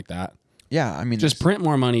 Something like that. Yeah, I mean, just print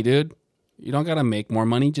more money, dude. You don't got to make more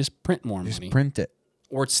money. Just print more money. Just print it.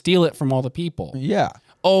 Or steal it from all the people. Yeah.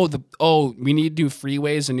 We need to do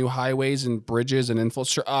freeways and new highways and bridges and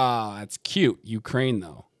infrastructure. That's cute. Ukraine,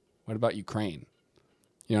 though. What about Ukraine?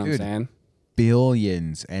 You know what I'm saying?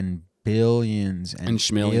 Billions and billions and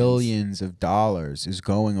billions of dollars is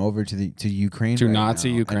going over to Ukraine. To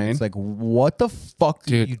Nazi Ukraine? And it's like, what the fuck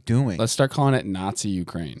are you doing? Let's start calling it Nazi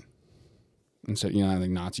Ukraine. Instead,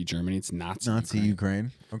 like Nazi Germany, it's Nazi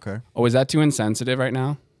Ukraine. Okay. Oh, is that too insensitive right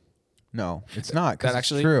now? No, it's not. That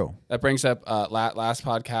actually it's true. That brings up last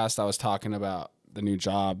podcast. I was talking about the new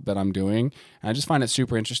job that I'm doing, and I just find it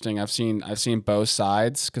super interesting. I've seen both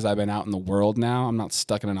sides because I've been out in the world now. I'm not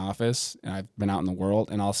stuck in an office, and I've been out in the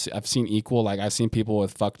world, and I've seen equal. Like I've seen people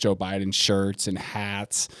with "fuck Joe Biden" shirts and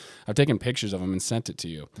hats. I've taken pictures of them and sent it to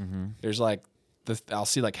you. Mm-hmm. There's like I'll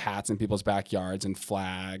see like hats in people's backyards and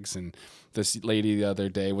flags, and this lady the other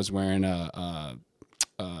day was wearing a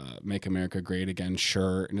Make America Great Again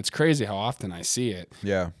shirt, and it's crazy how often I see it.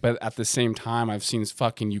 Yeah. But at the same time, I've seen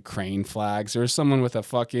fucking Ukraine flags. There was someone with a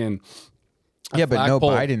fucking but no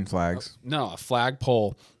Biden flags. A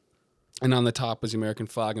flagpole, and on the top was the American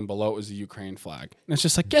flag, and below it was the Ukraine flag. And it's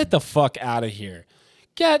just like, get the fuck out of here.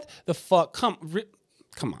 Get the fuck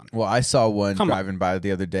Come on. Well, I saw one driving by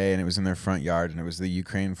the other day, and it was in their front yard, and it was the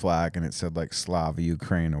Ukraine flag, and it said like Slav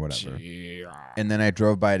Ukraine or whatever. And then I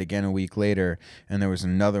drove by it again a week later, and there was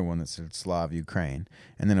another one that said Slav Ukraine.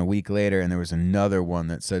 And then a week later, and there was another one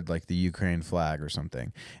that said like the Ukraine flag or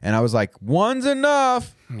something. And I was like, one's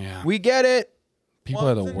enough. Yeah. We get it. People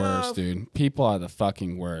are the worst, dude. People are the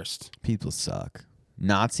fucking worst. People suck.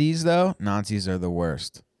 Nazis, though, Nazis are the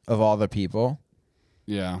worst. Of all the people,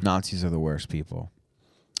 yeah, Nazis are the worst people.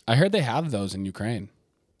 I heard they have those in Ukraine.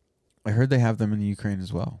 I heard they have them in the Ukraine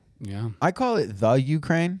as well. Yeah. I call it the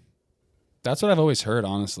Ukraine. That's what I've always heard,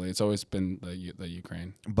 honestly. It's always been the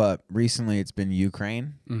Ukraine. But recently it's been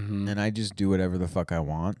Ukraine, mm-hmm. and I just do whatever the fuck I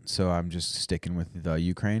want, so I'm just sticking with the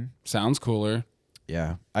Ukraine. Sounds cooler.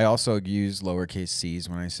 Yeah. I also use lowercase c's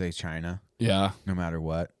when I say China. Yeah. No matter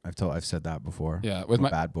what. I've said that before. Yeah. With I'm my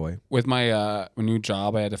a bad boy. With my new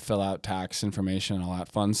job, I had to fill out tax information and all that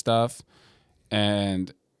fun stuff.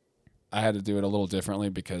 And I had to do it a little differently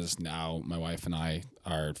because now my wife and I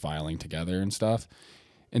are filing together and stuff.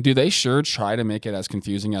 And do they sure try to make it as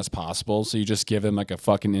confusing as possible? So you just give them like a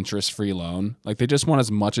fucking interest-free loan. Like they just want as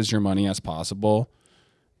much as your money as possible.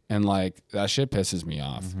 And like that shit pisses me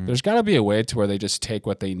off. Mm-hmm. There's got to be a way to where they just take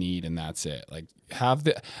what they need and that's it. Like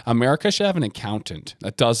America should have an accountant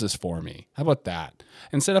that does this for me. How about that?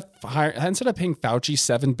 Instead of paying Fauci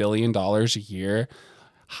 $7 billion a year,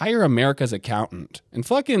 hire America's accountant and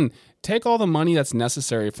fucking take all the money that's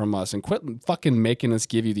necessary from us and quit fucking making us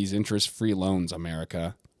give you these interest-free loans,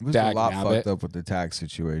 America. It was a lot fucked up with the tax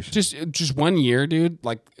situation. Just 1 year, dude.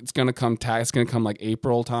 Like it's gonna come like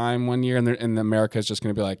April time 1 year, and America's just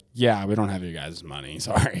gonna be like, yeah, we don't have you guys' money.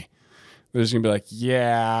 Sorry. They're just gonna be like,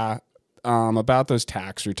 yeah, about those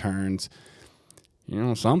tax returns. You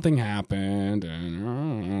know, something happened,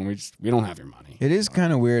 and we don't have your money. It is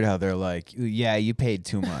kind of weird how they're like, yeah, you paid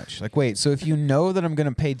too much. Like, wait, so if you know that I'm going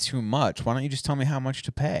to pay too much, why don't you just tell me how much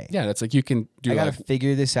to pay? Yeah, that's like you can do. I got to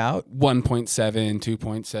figure this out. 1.7,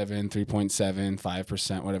 2.7, 3.7,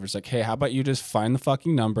 5%, whatever. It's like, hey, how about you just find the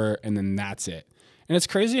fucking number, and then that's it. And it's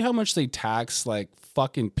crazy how much they tax like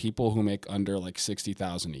fucking people who make under like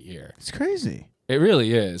 $60,000 a year. It's crazy. It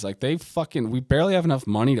really is. Like we barely have enough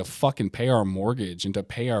money to fucking pay our mortgage and to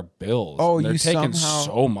pay our bills. Oh, and they're taking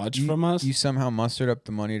so much from us. You somehow mustered up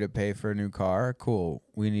the money to pay for a new car? Cool.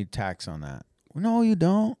 We need tax on that. No, you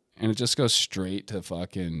don't. And it just goes straight to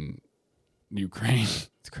fucking Ukraine.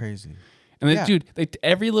 It's crazy. And then, dude,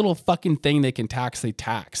 every little fucking thing they can tax, they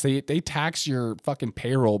tax. They tax your fucking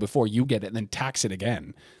payroll before you get it and then tax it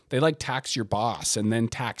again. They like tax your boss and then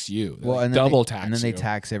tax you. They and double tax and then you. they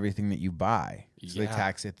tax everything that you buy. So they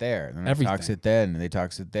tax it there. And then everything. They tax it then. And they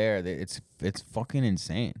tax it there. It's fucking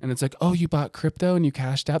insane. And it's like, oh, you bought crypto and you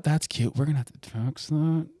cashed out? That's cute. We're going to have to tax that.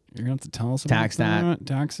 You're going to have to tell us about that.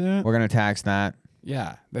 Tax it. We're going to tax that.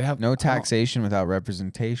 Yeah. They have no taxation without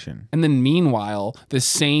representation. And then meanwhile, the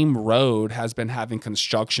same road has been having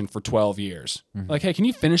construction for 12 years. Mm-hmm. Like, hey, can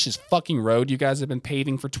you finish this fucking road you guys have been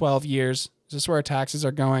paving for 12 years? Is this where our taxes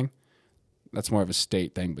are going? That's more of a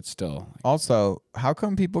state thing, but still. Also, how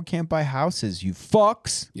come people can't buy houses, you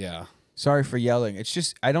fucks? Yeah. Sorry for yelling. It's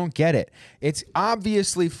just, I don't get it. It's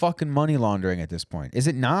obviously fucking money laundering at this point. Is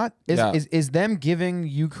it not? Is them giving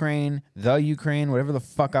Ukraine, whatever the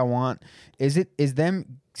fuck I want, is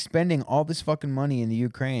them spending all this fucking money in the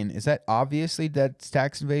Ukraine? Is that obviously that's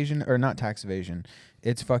tax evasion or not tax evasion?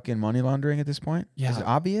 It's fucking money laundering at this point? Yeah. Is it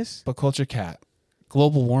obvious? But Culture Cat,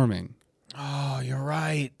 global warming. Oh, you're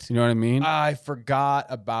right. You know what I mean? I forgot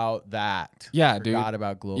about that. Yeah, dude. Forgot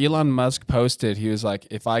about global. Elon Musk posted, he was like,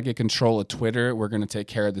 if I get control of Twitter, we're going to take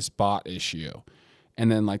care of this bot issue. And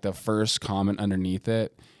then like the first comment underneath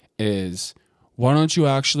it is, why don't you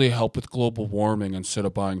actually help with global warming instead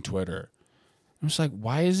of buying Twitter? I'm just like,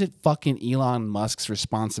 why is it fucking Elon Musk's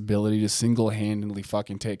responsibility to single-handedly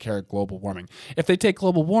fucking take care of global warming? If they take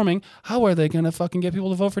global warming, how are they going to fucking get people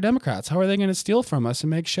to vote for Democrats? How are they going to steal from us and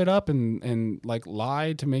make shit up and like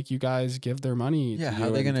lie to make you guys give their money? Yeah, how are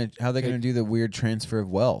they going to do the weird transfer of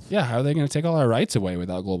wealth? Yeah, how are they going to take all our rights away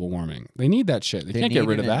without global warming? They need that shit. They can't get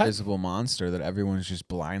rid of that. Invisible monster that everyone's just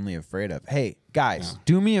blindly afraid of. Hey, guys,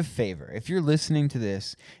 do me a favor. If you're listening to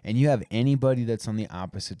this and you have anybody that's on the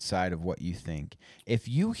opposite side of what you think, if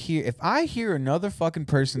I hear another fucking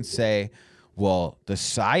person say, well, the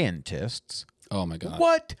scientists. Oh my God.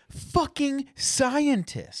 What fucking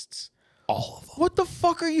scientists? All of them. What the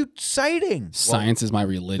fuck are you citing? Science is my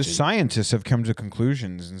religion. The scientists have come to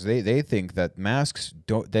conclusions and they think that masks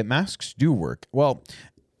do work. Well,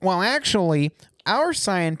 actually, our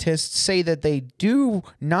scientists say that they do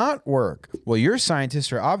not work. Well, your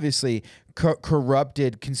scientists are obviously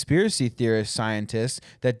corrupted conspiracy theorist scientists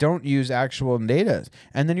that don't use actual data.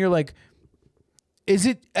 And then you're like, is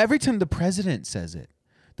it every time the president says it?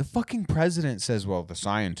 The fucking president says, well, the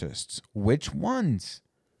scientists. Which ones?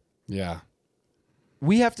 Yeah.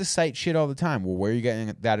 We have to cite shit all the time. Well, where are you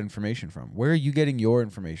getting that information from? Where are you getting your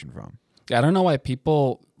information from? Yeah, I don't know why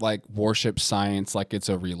people like worship science like it's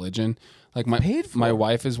a religion. Like my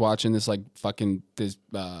wife is watching this like fucking this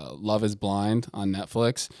Love is Blind on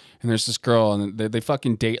Netflix, and there's this girl and they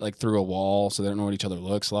fucking date like through a wall, so they don't know what each other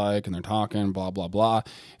looks like, and they're talking blah blah blah,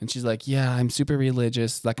 and she's like, yeah, I'm super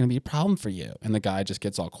religious. Is that gonna be a problem for you? And the guy just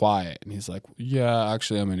gets all quiet, and he's like, yeah,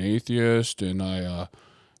 actually I'm an atheist, and and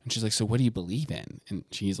she's like, so what do you believe in? And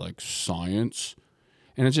she's like, science.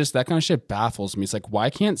 And it's just that kind of shit baffles me. It's like, why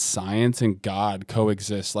can't science and God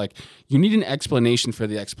coexist? Like, you need an explanation for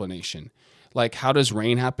the explanation. Like, how does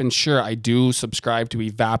rain happen? Sure, I do subscribe to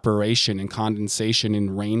evaporation and condensation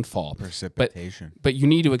and rainfall. Precipitation. But you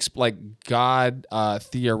need to explain, God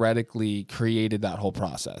theoretically created that whole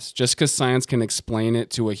process. Just because science can explain it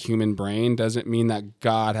to a human brain doesn't mean that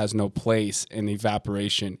God has no place in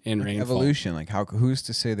evaporation and rainfall. Evolution. Like, who's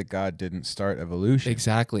to say that God didn't start evolution?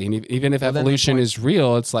 Exactly. And even if evolution is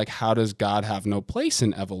real, it's like, how does God have no place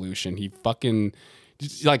in evolution? He fucking...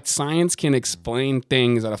 Like, science can explain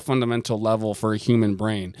things at a fundamental level for a human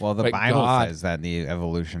brain. Well, the Bible says that the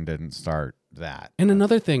evolution didn't start that. And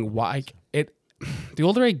another thing, the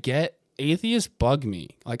older I get, atheists bug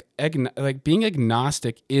me. Like being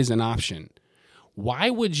agnostic is an option. Why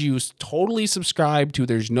would you totally subscribe to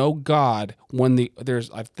there's no God when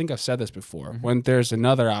I think I've said this before, when there's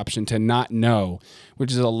another option to not know,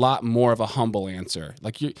 which is a lot more of a humble answer.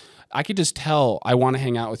 Like I could just tell I want to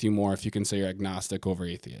hang out with you more if you can say you're agnostic over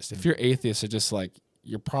atheist. If you're atheist, it's just like,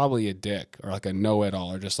 you're probably a dick or like a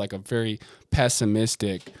know-it-all or just like a very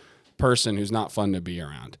pessimistic person who's not fun to be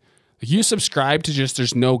around. If you subscribe to just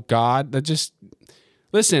there's no God, that just...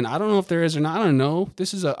 Listen, I don't know if there is or not. I don't know.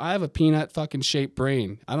 I have a peanut fucking shaped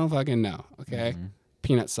brain. I don't fucking know. Okay.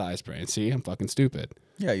 Peanut sized brain. See, I'm fucking stupid.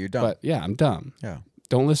 Yeah, you're dumb. But yeah, I'm dumb. Yeah.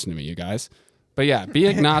 Don't listen to me, you guys. But yeah, be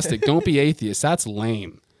agnostic. Don't be atheist. That's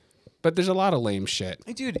lame. But there's a lot of lame shit.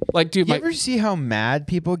 Hey, dude, you ever see how mad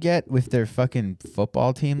people get with their fucking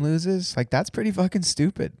football team loses? Like, that's pretty fucking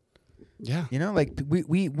stupid. Yeah. You know, like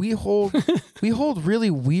we hold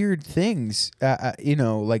really weird things, you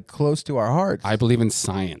know, like close to our hearts. I believe in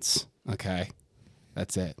science. Okay.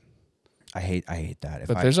 That's it. I hate that.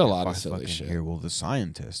 But there's a lot of silly shit. Here, well, the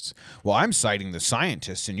scientists. Well, I'm citing the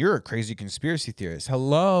scientists, and you're a crazy conspiracy theorist.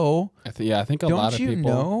 Hello. I think a lot of people. Don't you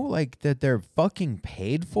know, like, that they're fucking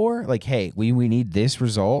paid for? Like, hey, we need this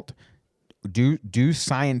result. Do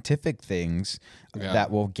scientific things that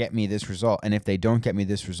will get me this result, and if they don't get me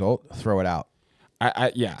this result, throw it out.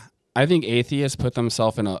 I think atheists put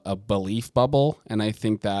themselves in a belief bubble, and I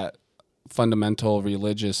think that fundamental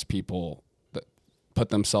religious people put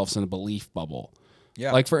themselves in a belief bubble.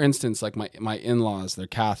 Yeah. Like, for instance, like my in-laws, they're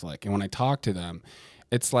Catholic, and when I talk to them,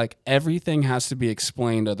 it's like everything has to be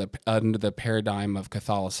explained under the paradigm of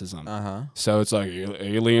Catholicism. So it's like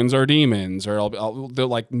aliens are demons, or they're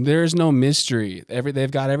like, there's no mystery.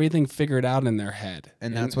 They've got everything figured out in their head,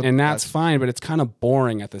 and that's fine. But it's kind of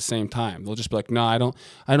boring at the same time. They'll just be like, no,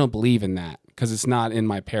 I don't believe in that because it's not in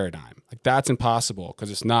my paradigm. Like, that's impossible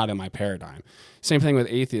because it's not in my paradigm. Same thing with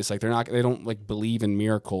atheists. Like, they don't like believe in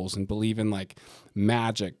miracles and believe in like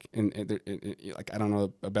magic and like, I don't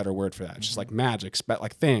know a better word for that. It's just like magic,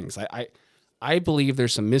 like things. I believe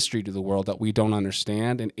there's some mystery to the world that we don't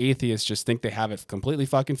understand, and atheists just think they have it completely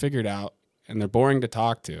fucking figured out, and they're boring to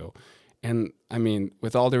talk to. And I mean,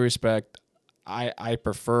 with all due respect, I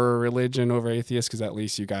prefer religion over atheists because at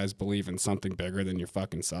least you guys believe in something bigger than your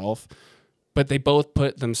fucking self. But they both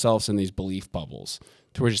put themselves in these belief bubbles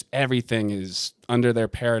to where just everything is under their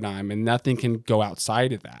paradigm and nothing can go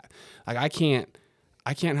outside of that. Like, I can't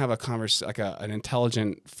have an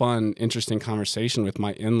intelligent, fun, interesting conversation with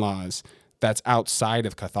my in-laws that's outside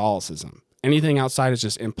of Catholicism. Anything outside is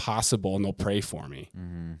just impossible, and they'll pray for me.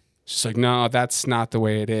 It's just like, no, that's not the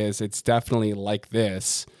way it is. It's definitely like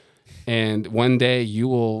this. And one day you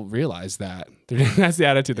will realize that. That's the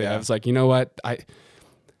attitude they have. It's like, you know what? I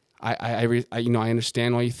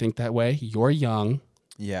understand why you think that way. You're young.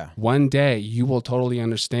 Yeah. One day you will totally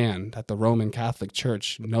understand that the Roman Catholic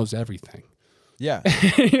Church knows everything. Yeah.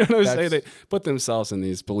 You know what I'm saying? They put themselves in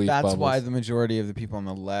these belief bubbles. That's why the majority of the people on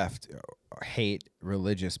the left hate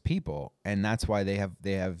religious people, and that's why they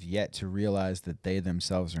have yet to realize that they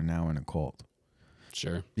themselves are now in a cult.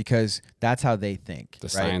 Sure. Because that's how they think. The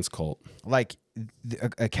science cult. Like,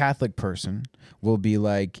 a Catholic person will be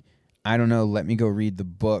like, I don't know, let me go read the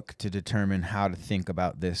book to determine how to think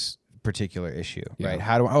about this particular issue, right?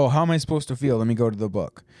 How am I supposed to feel? Let me go to the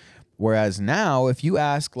book. Whereas now, if you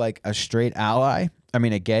ask like a straight ally,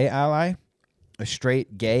 a gay ally, a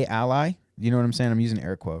straight gay ally, you know what I'm saying? I'm using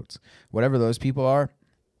air quotes. Whatever those people are,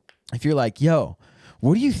 if you're like, yo,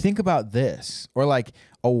 what do you think about this? Or like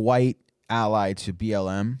a white ally to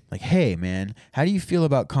BLM, like, hey, man, how do you feel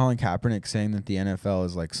about Colin Kaepernick saying that the NFL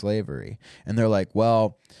is like slavery? And they're like,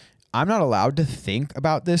 well, I'm not allowed to think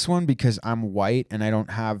about this one because I'm white and I don't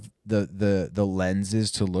have the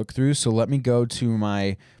lenses to look through. So let me go to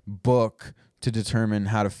my book to determine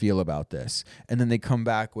how to feel about this. And then they come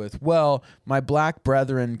back with, well, my black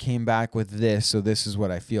brethren came back with this, so this is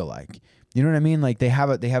what I feel like. You know what I mean? Like they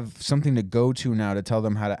have something to go to now to tell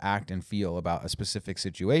them how to act and feel about a specific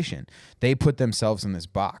situation. They put themselves in this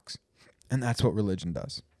box. And that's what religion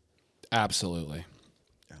does. Absolutely.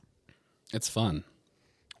 Yeah. It's fun.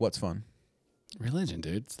 What's fun? Religion,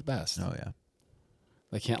 dude. It's the best. Oh, yeah.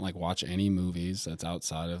 They can't like watch any movies that's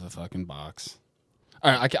outside of the fucking box.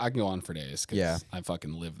 All right, I can go on for days because I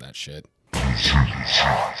fucking live that shit.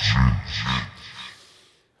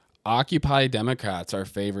 Occupy Democrats, our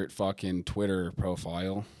favorite fucking Twitter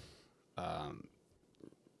profile,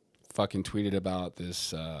 fucking tweeted about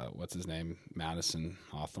this, what's his name? Madison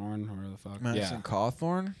Hawthorne or the fuck? Madison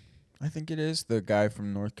Cawthorn? I think it is. The guy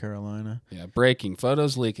from North Carolina. Yeah. Breaking.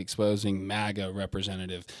 Photos leak exposing MAGA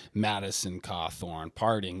Representative Madison Cawthorn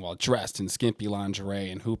partying while dressed in skimpy lingerie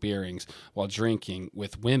and hoop earrings while drinking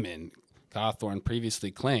with women. Cawthorn previously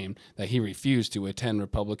claimed that he refused to attend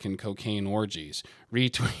Republican cocaine orgies.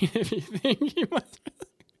 Retweet if you think he was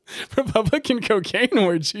Republican cocaine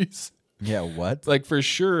orgies. Yeah, what? Like for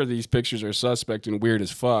sure, these pictures are suspect and weird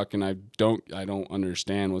as fuck, and I don't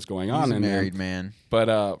understand what's going on. He's a in married them. man.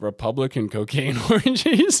 But Republican cocaine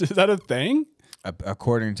orgies, is that a thing?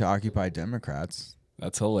 According to Occupy Democrats.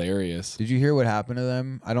 That's hilarious. Did you hear what happened to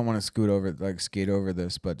them? I don't want to skate over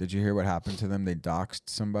this, but did you hear what happened to them? They doxed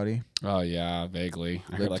somebody. Oh yeah, vaguely.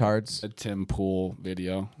 I heard Libtards. like a Tim Pool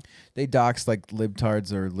video. They doxed like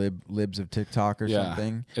libtards or libs of TikTok or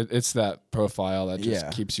something. It's that profile that just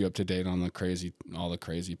keeps you up to date on all the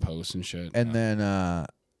crazy posts and shit. And then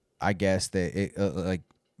I guess they like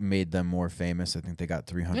made them more famous. I think they got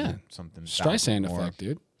 300 something. Streisand effect,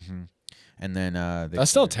 dude. Mm-hmm. And then that's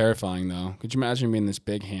still terrifying, though. Could you imagine being this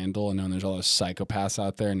big handle and knowing there's all those psychopaths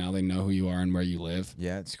out there, and now they know who you are and where you live?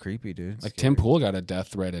 Yeah, it's creepy, dude. It's like scary. Tim Pool got a death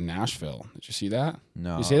threat in Nashville. Did you see that?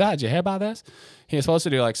 No. You see that? Did you hear about this? He was supposed to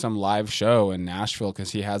do like some live show in Nashville because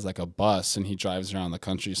he has like a bus and he drives around the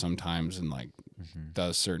country sometimes and like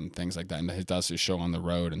does certain things like that. And he does his show on the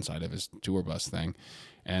road inside of his tour bus thing.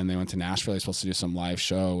 And they went to Nashville. They were supposed to do some live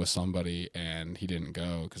show with somebody, and he didn't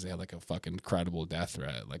go because they had like a fucking credible death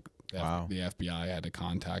threat. Like the FBI had to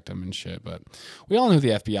contact him and shit. But we all know who the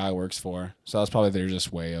FBI works for, so that's probably their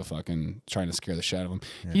just way of fucking trying to scare the shit out of him.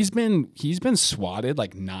 Yeah. He's been swatted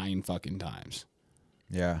like 9 fucking times.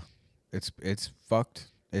 Yeah, it's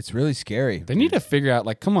fucked. It's really scary. They need to figure out,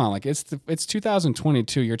 like, come on, like it's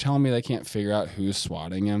 2022. You're telling me they can't figure out who's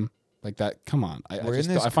swatting him? Like that, come on. I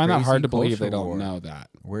find that hard to believe they don't know that.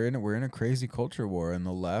 We're in a crazy culture war, and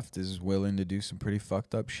the left is willing to do some pretty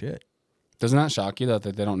fucked up shit. Doesn't that shock you that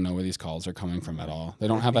they don't know where these calls are coming from at all? They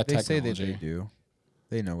don't have that technology. They say that they do.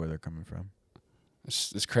 They know where they're coming from.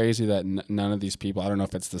 It's crazy that none of these people, I don't know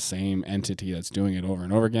if it's the same entity that's doing it over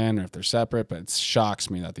and over again or if they're separate, but it shocks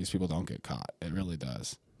me that these people don't get caught. It really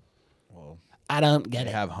does. Well, I don't get it.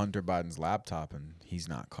 They have Hunter Biden's laptop and he's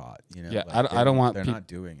not caught. You know? Yeah, like I don't want. They're not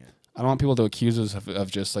doing it. I don't want people to accuse us of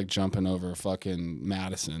just like jumping over fucking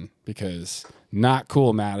Madison because not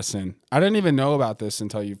cool, Madison. I didn't even know about this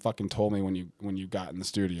until you fucking told me when you got in the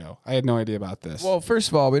studio. I had no idea about this. Well, first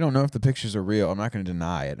of all, we don't know if the pictures are real. I'm not going to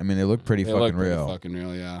deny it. I mean, they look pretty fucking real. Fucking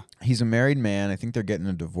real, yeah. He's a married man. I think they're getting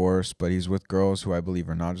a divorce, but he's with girls who I believe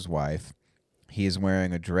are not his wife. He is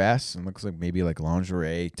wearing a dress and looks like maybe like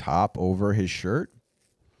lingerie top over his shirt.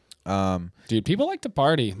 Dude, people like to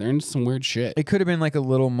party. They're into some weird shit. It could have been like a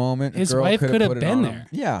little moment. His wife could have been there.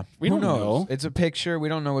 Yeah, we don't know. It's a picture. We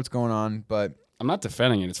don't know what's going on, but I'm not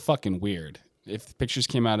defending it. It's fucking weird. If pictures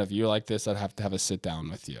came out of you like this, I'd have to have a sit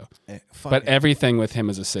down with you. But everything with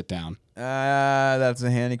him is a sit down. That's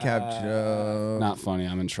a handicap joke. Not funny.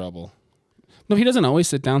 I'm in trouble. No, he doesn't always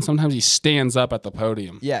sit down. Sometimes he stands up at the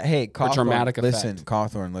podium. Yeah. Hey, Cawthorn, dramatic effect. Listen,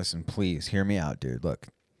 Cawthorn, listen, please hear me out, dude. Look.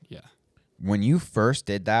 Yeah. When you first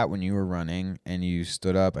did that, when you were running and you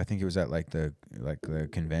stood up, I think it was at like the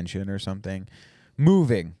convention or something,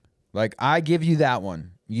 moving. Like I give you that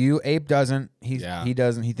one. Ape doesn't. He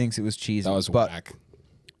doesn't. He thinks it was cheesy. That was whack.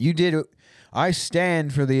 You did it. I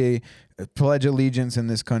stand for the pledge allegiance in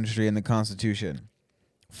this country and the Constitution.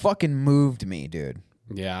 Fucking moved me, dude.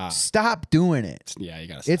 Yeah. Stop doing it. Yeah, you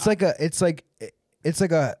gotta stop. It's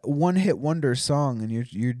like a one-hit wonder song, and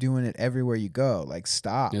you're doing it everywhere you go. Like,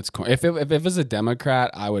 stop. It's cool. If it was a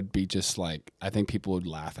Democrat, I would be just like, I think people would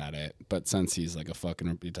laugh at it. But since he's like a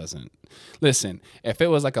fucking, he doesn't. Listen, if it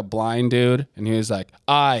was like a blind dude and he was like,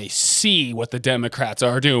 I see what the Democrats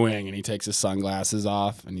are doing, and he takes his sunglasses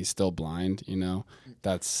off and he's still blind, you know,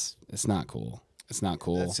 it's not cool. It's not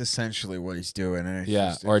cool. That's essentially what he's doing.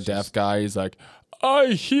 And or a deaf guy, he's like, I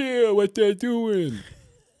hear what they're doing.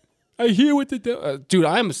 I hear what the dude.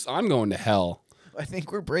 I'm going to hell. I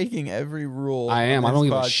think we're breaking every rule. I am. I don't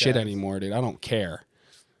give a shit anymore, dude. I don't care.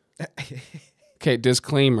 Okay,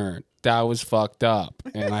 disclaimer. That was fucked up,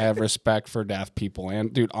 and I have respect for deaf people.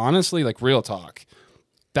 And dude, honestly, like real talk,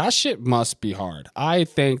 that shit must be hard. I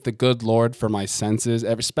thank the good Lord for my senses,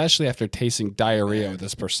 especially after tasting diarrhea with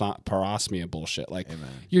this parosmia bullshit. Like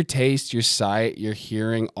your taste, your sight, your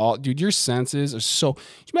hearing, dude, your senses are so. Can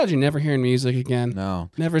you imagine never hearing music again? No.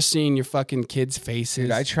 Never seeing your fucking kids' faces.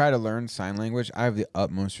 Dude, I try to learn sign language. I have the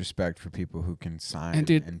utmost respect for people who can sign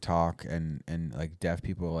and talk and like deaf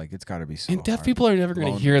people. Like, it's got to be so And deaf hard. people are never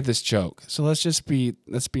going to hear this joke. So let's be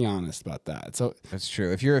honest about that. So that's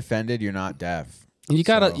true. If you're offended, you're not deaf. You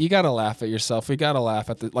gotta laugh at yourself. We gotta laugh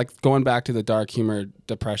at like going back to the dark humor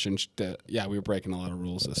depression. Yeah, we were breaking a lot of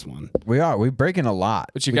rules this one. We're breaking a lot.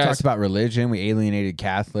 But we talked about religion. We alienated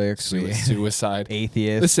Catholics. Suicide.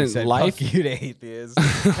 Atheists. Listen, life. Fuck you to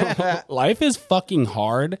atheists. Life is fucking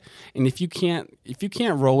hard, and if you can't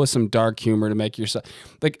roll with some dark humor to make yourself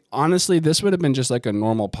like, honestly, this would have been just like a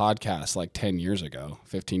normal podcast like 10 years ago,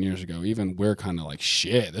 15 years ago. Even we're kind of like,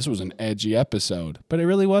 shit, this was an edgy episode, but it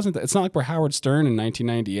really wasn't. It's not like we're Howard Stern in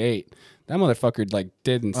 1998. That motherfucker like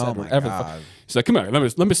did and said whatever. He's like, come here,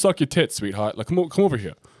 let me suck your tits, sweetheart. Like, come over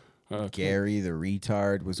here. Gary the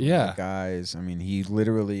retard was one of the guys. I mean, he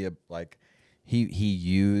literally he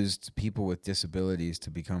used people with disabilities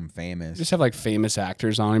to become famous. Just have like famous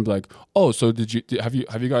actors on him, be like, oh, so have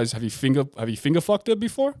you finger fucked her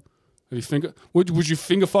before? Would you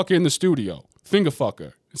finger fuck her in the studio? Finger fuck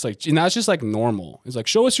her. It's like, and that's just like normal. It's like,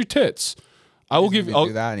 show us your tits. I will give you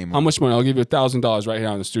how much money? I'll give you $1,000 right here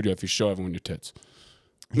in the studio if you show everyone your tits.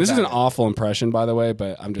 This is an awful impression, by the way,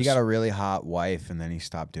 but I'm just. He got a really hot wife, and then he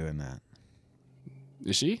stopped doing that.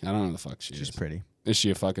 Is she? I don't know the fuck she is. She's pretty. Is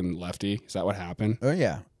she a fucking lefty? Is that what happened? Oh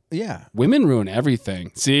yeah. Yeah. Women ruin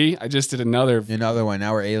everything. See, I just did another one.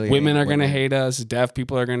 Now we're alienating. Women are gonna hate us. Deaf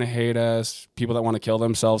people are gonna hate us. People that want to kill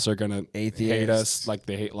themselves are gonna hate us like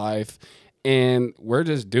they hate life, and we're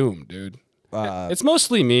just doomed, dude. It's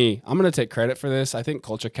mostly me. I'm gonna take credit for this. I think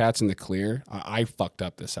Culture Cat's in the clear. I fucked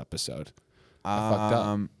up this episode. I fucked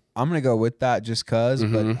up. I'm gonna go with that just cause,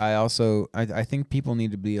 but I also I think people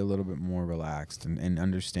need to be a little bit more relaxed and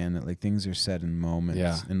understand that like things are said in moments.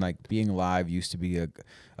 Yeah. And like being live used to be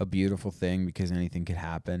a beautiful thing because anything could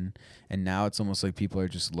happen, and now it's almost like people are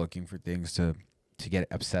just looking for things to get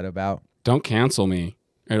upset about. Don't cancel me.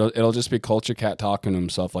 It'll just be Culture Cat talking to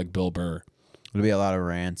himself like Bill Burr. It'll be a lot of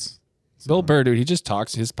rants. Bill Burr, dude, he just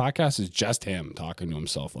talks. His podcast is just him talking to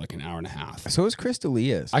himself for like an hour and a half. So is Chris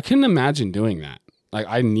D'Elia's. I couldn't imagine doing that. Like,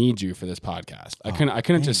 I need you for this podcast. I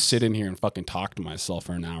couldn't just sit in here and fucking talk to myself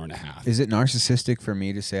for an hour and a half. Is it narcissistic for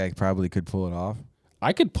me to say I probably could pull it off?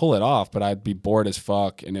 I could pull it off, but I'd be bored as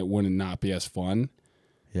fuck and it wouldn't not be as fun.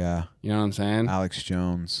 Yeah. You know what I'm saying? Alex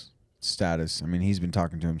Jones status. I mean, he's been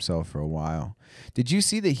talking to himself for a while. Did you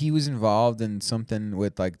see that he was involved in something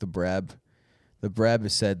with like the Breb? The Breb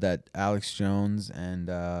has said that Alex Jones and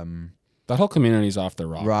that whole community's off the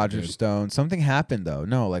rock. Roger Stone. Something happened though.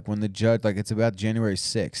 No, like when the judge, like it's about January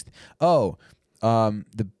 6th. Oh,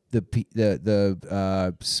 the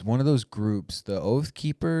one of those groups, the Oath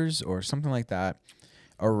Keepers or something like that,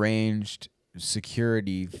 arranged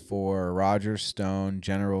security for Roger Stone,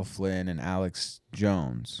 General Flynn, and Alex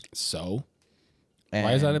Jones. So, and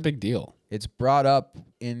why is that a big deal? It's brought up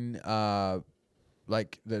in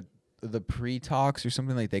like the pre-talks or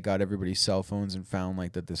something. Like they got everybody's cell phones and found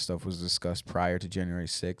like that this stuff was discussed prior to January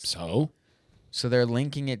 6th. So they're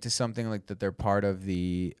linking it to something like that they're part of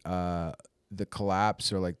the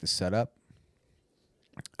collapse or like the setup.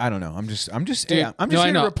 I don't know. I'm just Dude, yeah, I'm just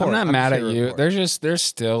here to report. I'm not mad at you. There's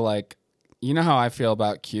still like, you know how I feel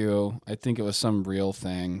about Q. I think it was some real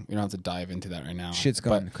thing. We don't have to dive into that right now. Shit's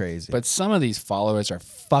going crazy. But some of these followers are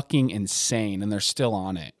fucking insane, and they're still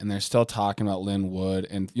on it, and they're still talking about Lynn Wood.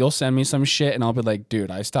 And you'll send me some shit, and I'll be like, dude,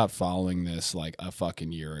 I stopped following this like a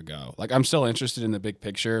fucking year ago. Like, I'm still interested in the big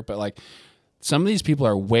picture, but like, some of these people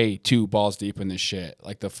are way too balls deep in this shit.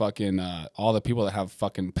 Like the fucking all the people that have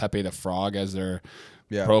fucking Pepe the Frog as their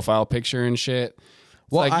profile picture and shit.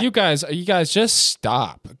 Well, like you guys just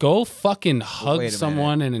stop. Go fucking hug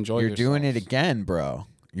someone and enjoy yourselves. You're doing it again, bro.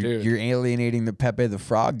 You're alienating the Pepe the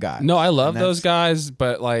Frog guy. No, I love those guys,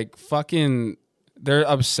 but like fucking, they're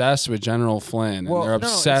obsessed with General Flynn and they're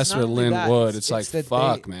obsessed with Lynn Wood. It's like,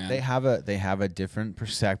 fuck, man. They have a different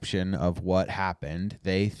perception of what happened.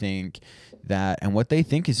 They think that, and what they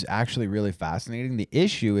think is actually really fascinating. The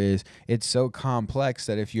issue is it's so complex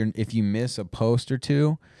that if you miss a post or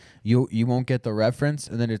two, you won't get the reference,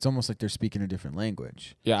 and then it's almost like they're speaking a different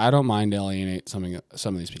language. Yeah, I don't mind alienate some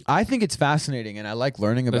of these people. I think it's fascinating, and I like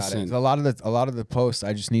learning about it. A lot of the posts,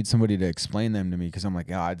 I just need somebody to explain them to me because I'm like,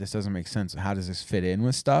 God, this doesn't make sense. How does this fit in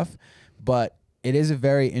with stuff? But it is a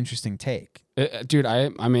very interesting take. Dude,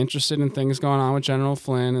 I'm interested in things going on with General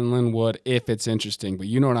Flynn and Lynn Wood if it's interesting, but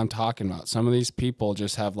you know what I'm talking about. Some of these people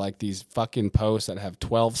just have like these fucking posts that have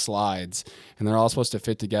 12 slides, and they're all supposed to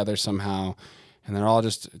fit together somehow. And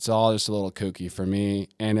it's all just a little kooky for me.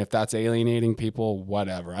 And if that's alienating people,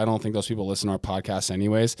 whatever. I don't think those people listen to our podcast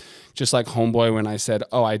anyways. Just like Homeboy, when I said,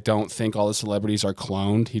 I don't think all the celebrities are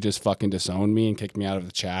cloned, he just fucking disowned me and kicked me out of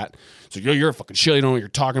the chat. So you're a fucking shit. You don't know what you're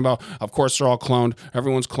talking about. Of course they're all cloned.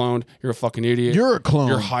 Everyone's cloned. You're a fucking idiot. You're a clone.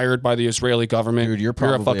 You're hired by the Israeli government. Dude, you're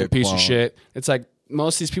a fucking piece of shit. It's like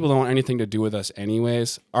most of these people don't want anything to do with us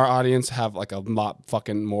anyways. Our audience have like a lot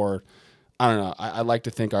fucking more... I don't know. I like to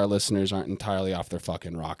think our listeners aren't entirely off their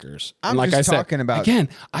fucking rockers. I'm like just talking about... Again,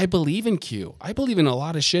 I believe in Q. I believe in a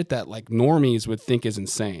lot of shit that like normies would think is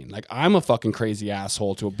insane. Like I'm a fucking crazy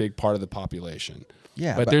asshole to a big part of the population.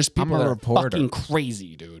 Yeah, but there's people that are fucking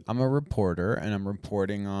crazy, dude. I'm a reporter, and I'm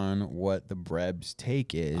reporting on what the Breb's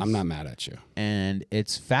take is. I'm not mad at you. And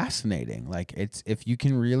it's fascinating. Like it's if you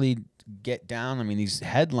can really get down. I mean, these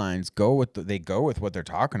headlines go with what they're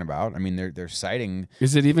talking about. I mean, they're citing.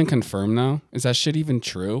 Is it even confirmed though? Is that shit even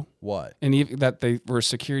true? What? And even that they were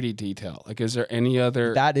security detail. Like, is there any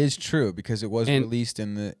other? That is true because it was released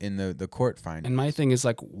in the court findings. And my thing is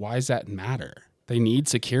like, why does that matter? They need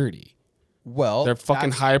security. Well, they're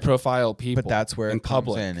fucking high profile people. But that's where it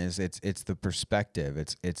comes in. Is it's the perspective.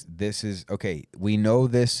 This is okay. We know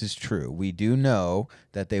this is true. We do know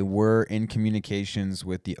that they were in communications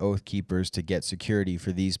with the Oath Keepers to get security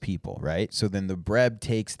for these people, right? So then the Breb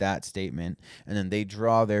takes that statement and then they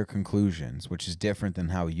draw their conclusions, which is different than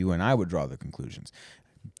how you and I would draw the conclusions.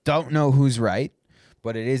 Don't know who's right.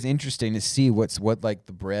 But it is interesting to see what like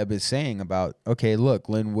the Breb is saying about, okay, look,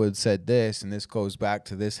 Lynn Wood said this, and this goes back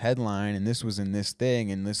to this headline, and this was in this thing,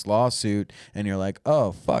 in this lawsuit, and you're like,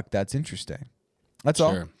 oh, fuck, that's interesting. That's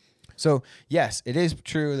all. So, yes, it is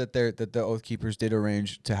true that the Oath Keepers did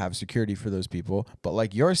arrange to have security for those people, but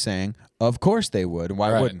like you're saying, of course they would, and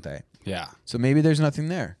why wouldn't they? Yeah. So maybe there's nothing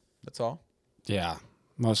there. That's all. Yeah,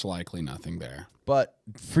 most likely nothing there. But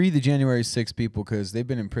free the January 6 people because they've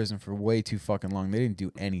been in prison for way too fucking long. They didn't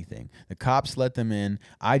do anything. The cops let them in.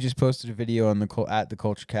 I just posted a video on at the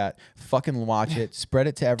Culture Cat. Fucking watch it. Spread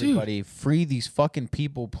it to everybody. Dude. Free these fucking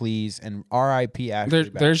people, please. And R.I.P. Ashley.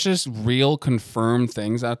 There's just real confirmed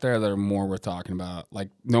things out there that are more worth talking about. Like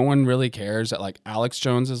no one really cares that like Alex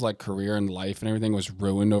Jones's like career and life and everything was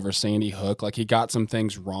ruined over Sandy Hook. Like he got some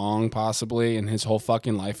things wrong possibly, and his whole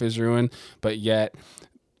fucking life is ruined. But yet.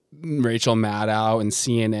 Rachel Maddow and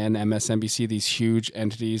CNN, MSNBC, these huge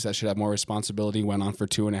entities that should have more responsibility went on for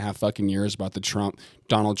 2.5 fucking years about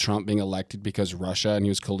Donald Trump being elected because Russia and he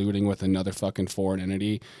was colluding with another fucking foreign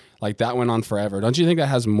entity. Like that went on forever. Don't you think that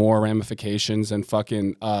has more ramifications than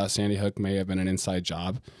fucking Sandy Hook may have been an inside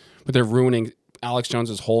job? But they're ruining Alex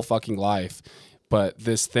Jones's whole fucking life. But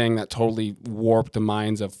this thing that totally warped the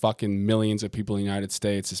minds of fucking millions of people in the United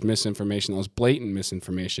States, this misinformation, that was blatant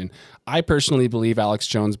misinformation. I personally believe Alex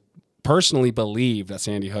Jones believed that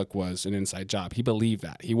Sandy Hook was an inside job. He believed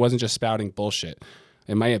that. He wasn't just spouting bullshit.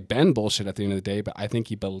 It might have been bullshit at the end of the day, but I think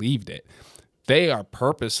he believed it. They are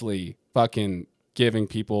purposely fucking giving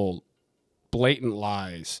people blatant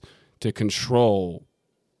lies to control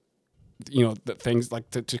the things like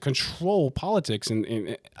to control politics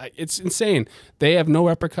and it's insane. They have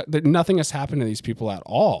no nothing has happened to these people at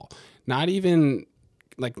all. Not even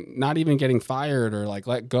getting fired or like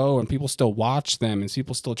let go, and people still watch them and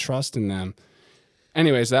people still trust in them.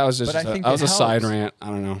 Anyways, that was just a side rant. I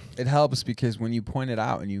don't know. It helps because when you point it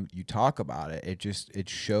out and you talk about it, it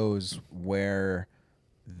shows where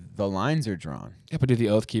the lines are drawn. Yeah, but the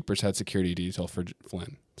Oath Keepers had security detail for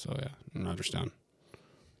Flynn. So yeah, I'm not understand.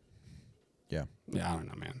 Yeah, I don't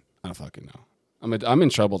know, man. I don't fucking know. I'm in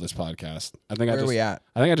trouble this podcast. Where are we at?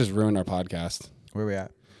 I think I just ruined our podcast. Where are we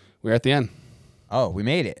at? We're at the end. Oh, we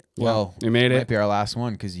made it. Yeah, Well, we made it. Might be our last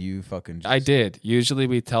one because you fucking. I did. Usually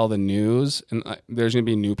we tell the news, and there's gonna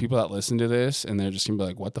be new people that listen to this, and they're just gonna be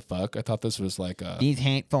like, "What the fuck?" I thought this was like these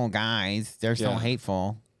hateful guys. They're so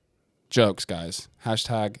hateful. Jokes, guys.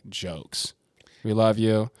 Hashtag jokes. We love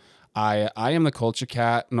you. I am the culture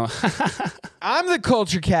cat. No, I'm the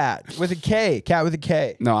culture cat with a K. Cat with a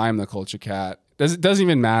K. No, I am the culture cat. It doesn't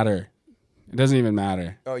even matter. It doesn't even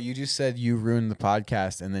matter. Oh, you just said you ruined the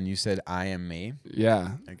podcast, and then you said I am me.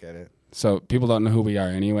 Yeah, I get it. So people don't know who we are,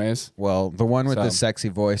 anyways. Well, the one with the sexy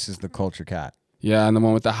voice is the culture cat. Yeah, and the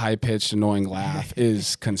one with the high-pitched, annoying laugh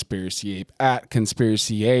is Conspiracy Ape, at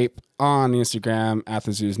Conspiracy Ape on Instagram, at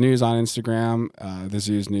The Zoos News on Instagram,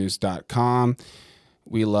 thezoosnews.com.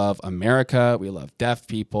 We love America. We love deaf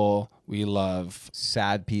people. We love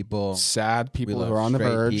sad people. Who are on the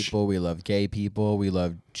verge. People. We love gay people. We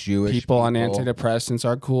love Jewish people. People on antidepressants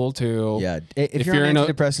are cool too. Yeah. If you're on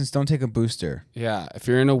antidepressants, don't take a booster. Yeah. If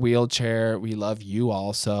you're in a wheelchair, we love you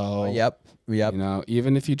also. Yep. You know,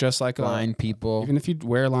 even if you dress like blind people, even if you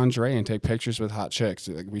wear lingerie and take pictures with hot chicks,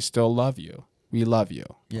 like, we still love you. We love you.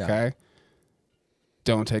 Yeah. Okay.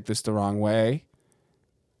 Don't take this the wrong way.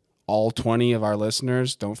 All 20 of our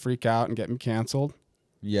listeners, don't freak out and get me canceled.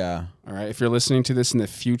 Yeah. All right. If you're listening to this in the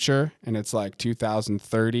future and it's like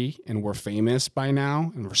 2030 and we're famous by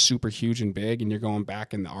now and we're super huge and big and you're going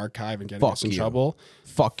back in the archive and getting us in trouble.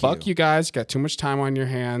 Fuck you guys. You got too much time on your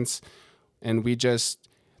hands. And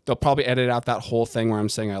they'll probably edit out that whole thing where I'm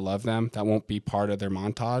saying I love them. That won't be part of their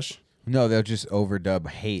montage. No, they'll just overdub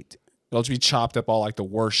hate. They'll just be chopped up all like the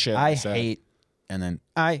worst shit. I hate. And then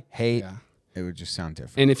I hate. Yeah. It would just sound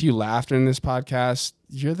different. And if you laughed in this podcast,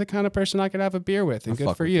 you're the kind of person I could have a beer with, and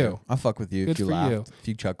good for you. I'll fuck with you if you laughed, if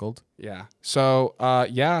you chuckled. Yeah. So,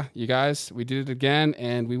 you guys, we did it again,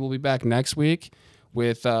 and we will be back next week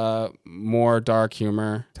with more dark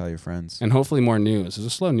humor. Tell your friends. And hopefully more news. It's a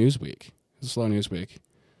slow news week.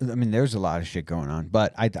 I mean, there's a lot of shit going on,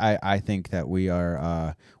 but I think that we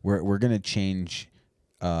are we're gonna change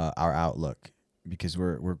our outlook because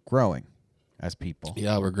we're growing as people.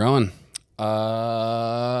 Yeah, we're growing.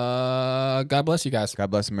 God bless you guys. God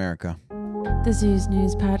bless America. The Zoos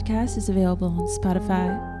News Podcast is available on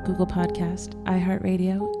Spotify, Google Podcast,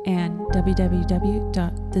 iHeartRadio, and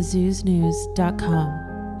www.thezoosnews.com.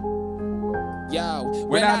 Yo,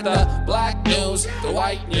 we're not the black news, the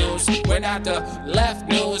white news. We're not the left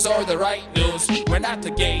news or the right news. We're not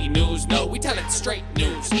the gay news, no, we tell it straight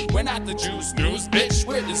news. We're not the Jews news, bitch,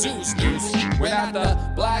 we're the Zoos news. We're not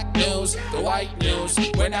the black news, the white news.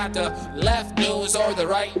 We're not the left news or the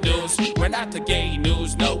right news. We're not the gay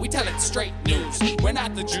news, no, we tell it straight news. We're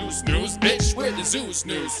not the Jews news, bitch, we're the Zoos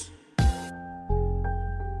news.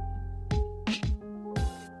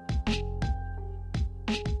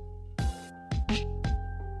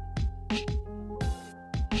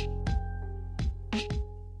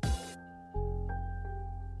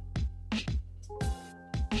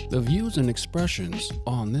 The views and expressions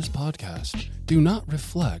on this podcast do not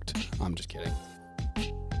reflect. I'm just kidding.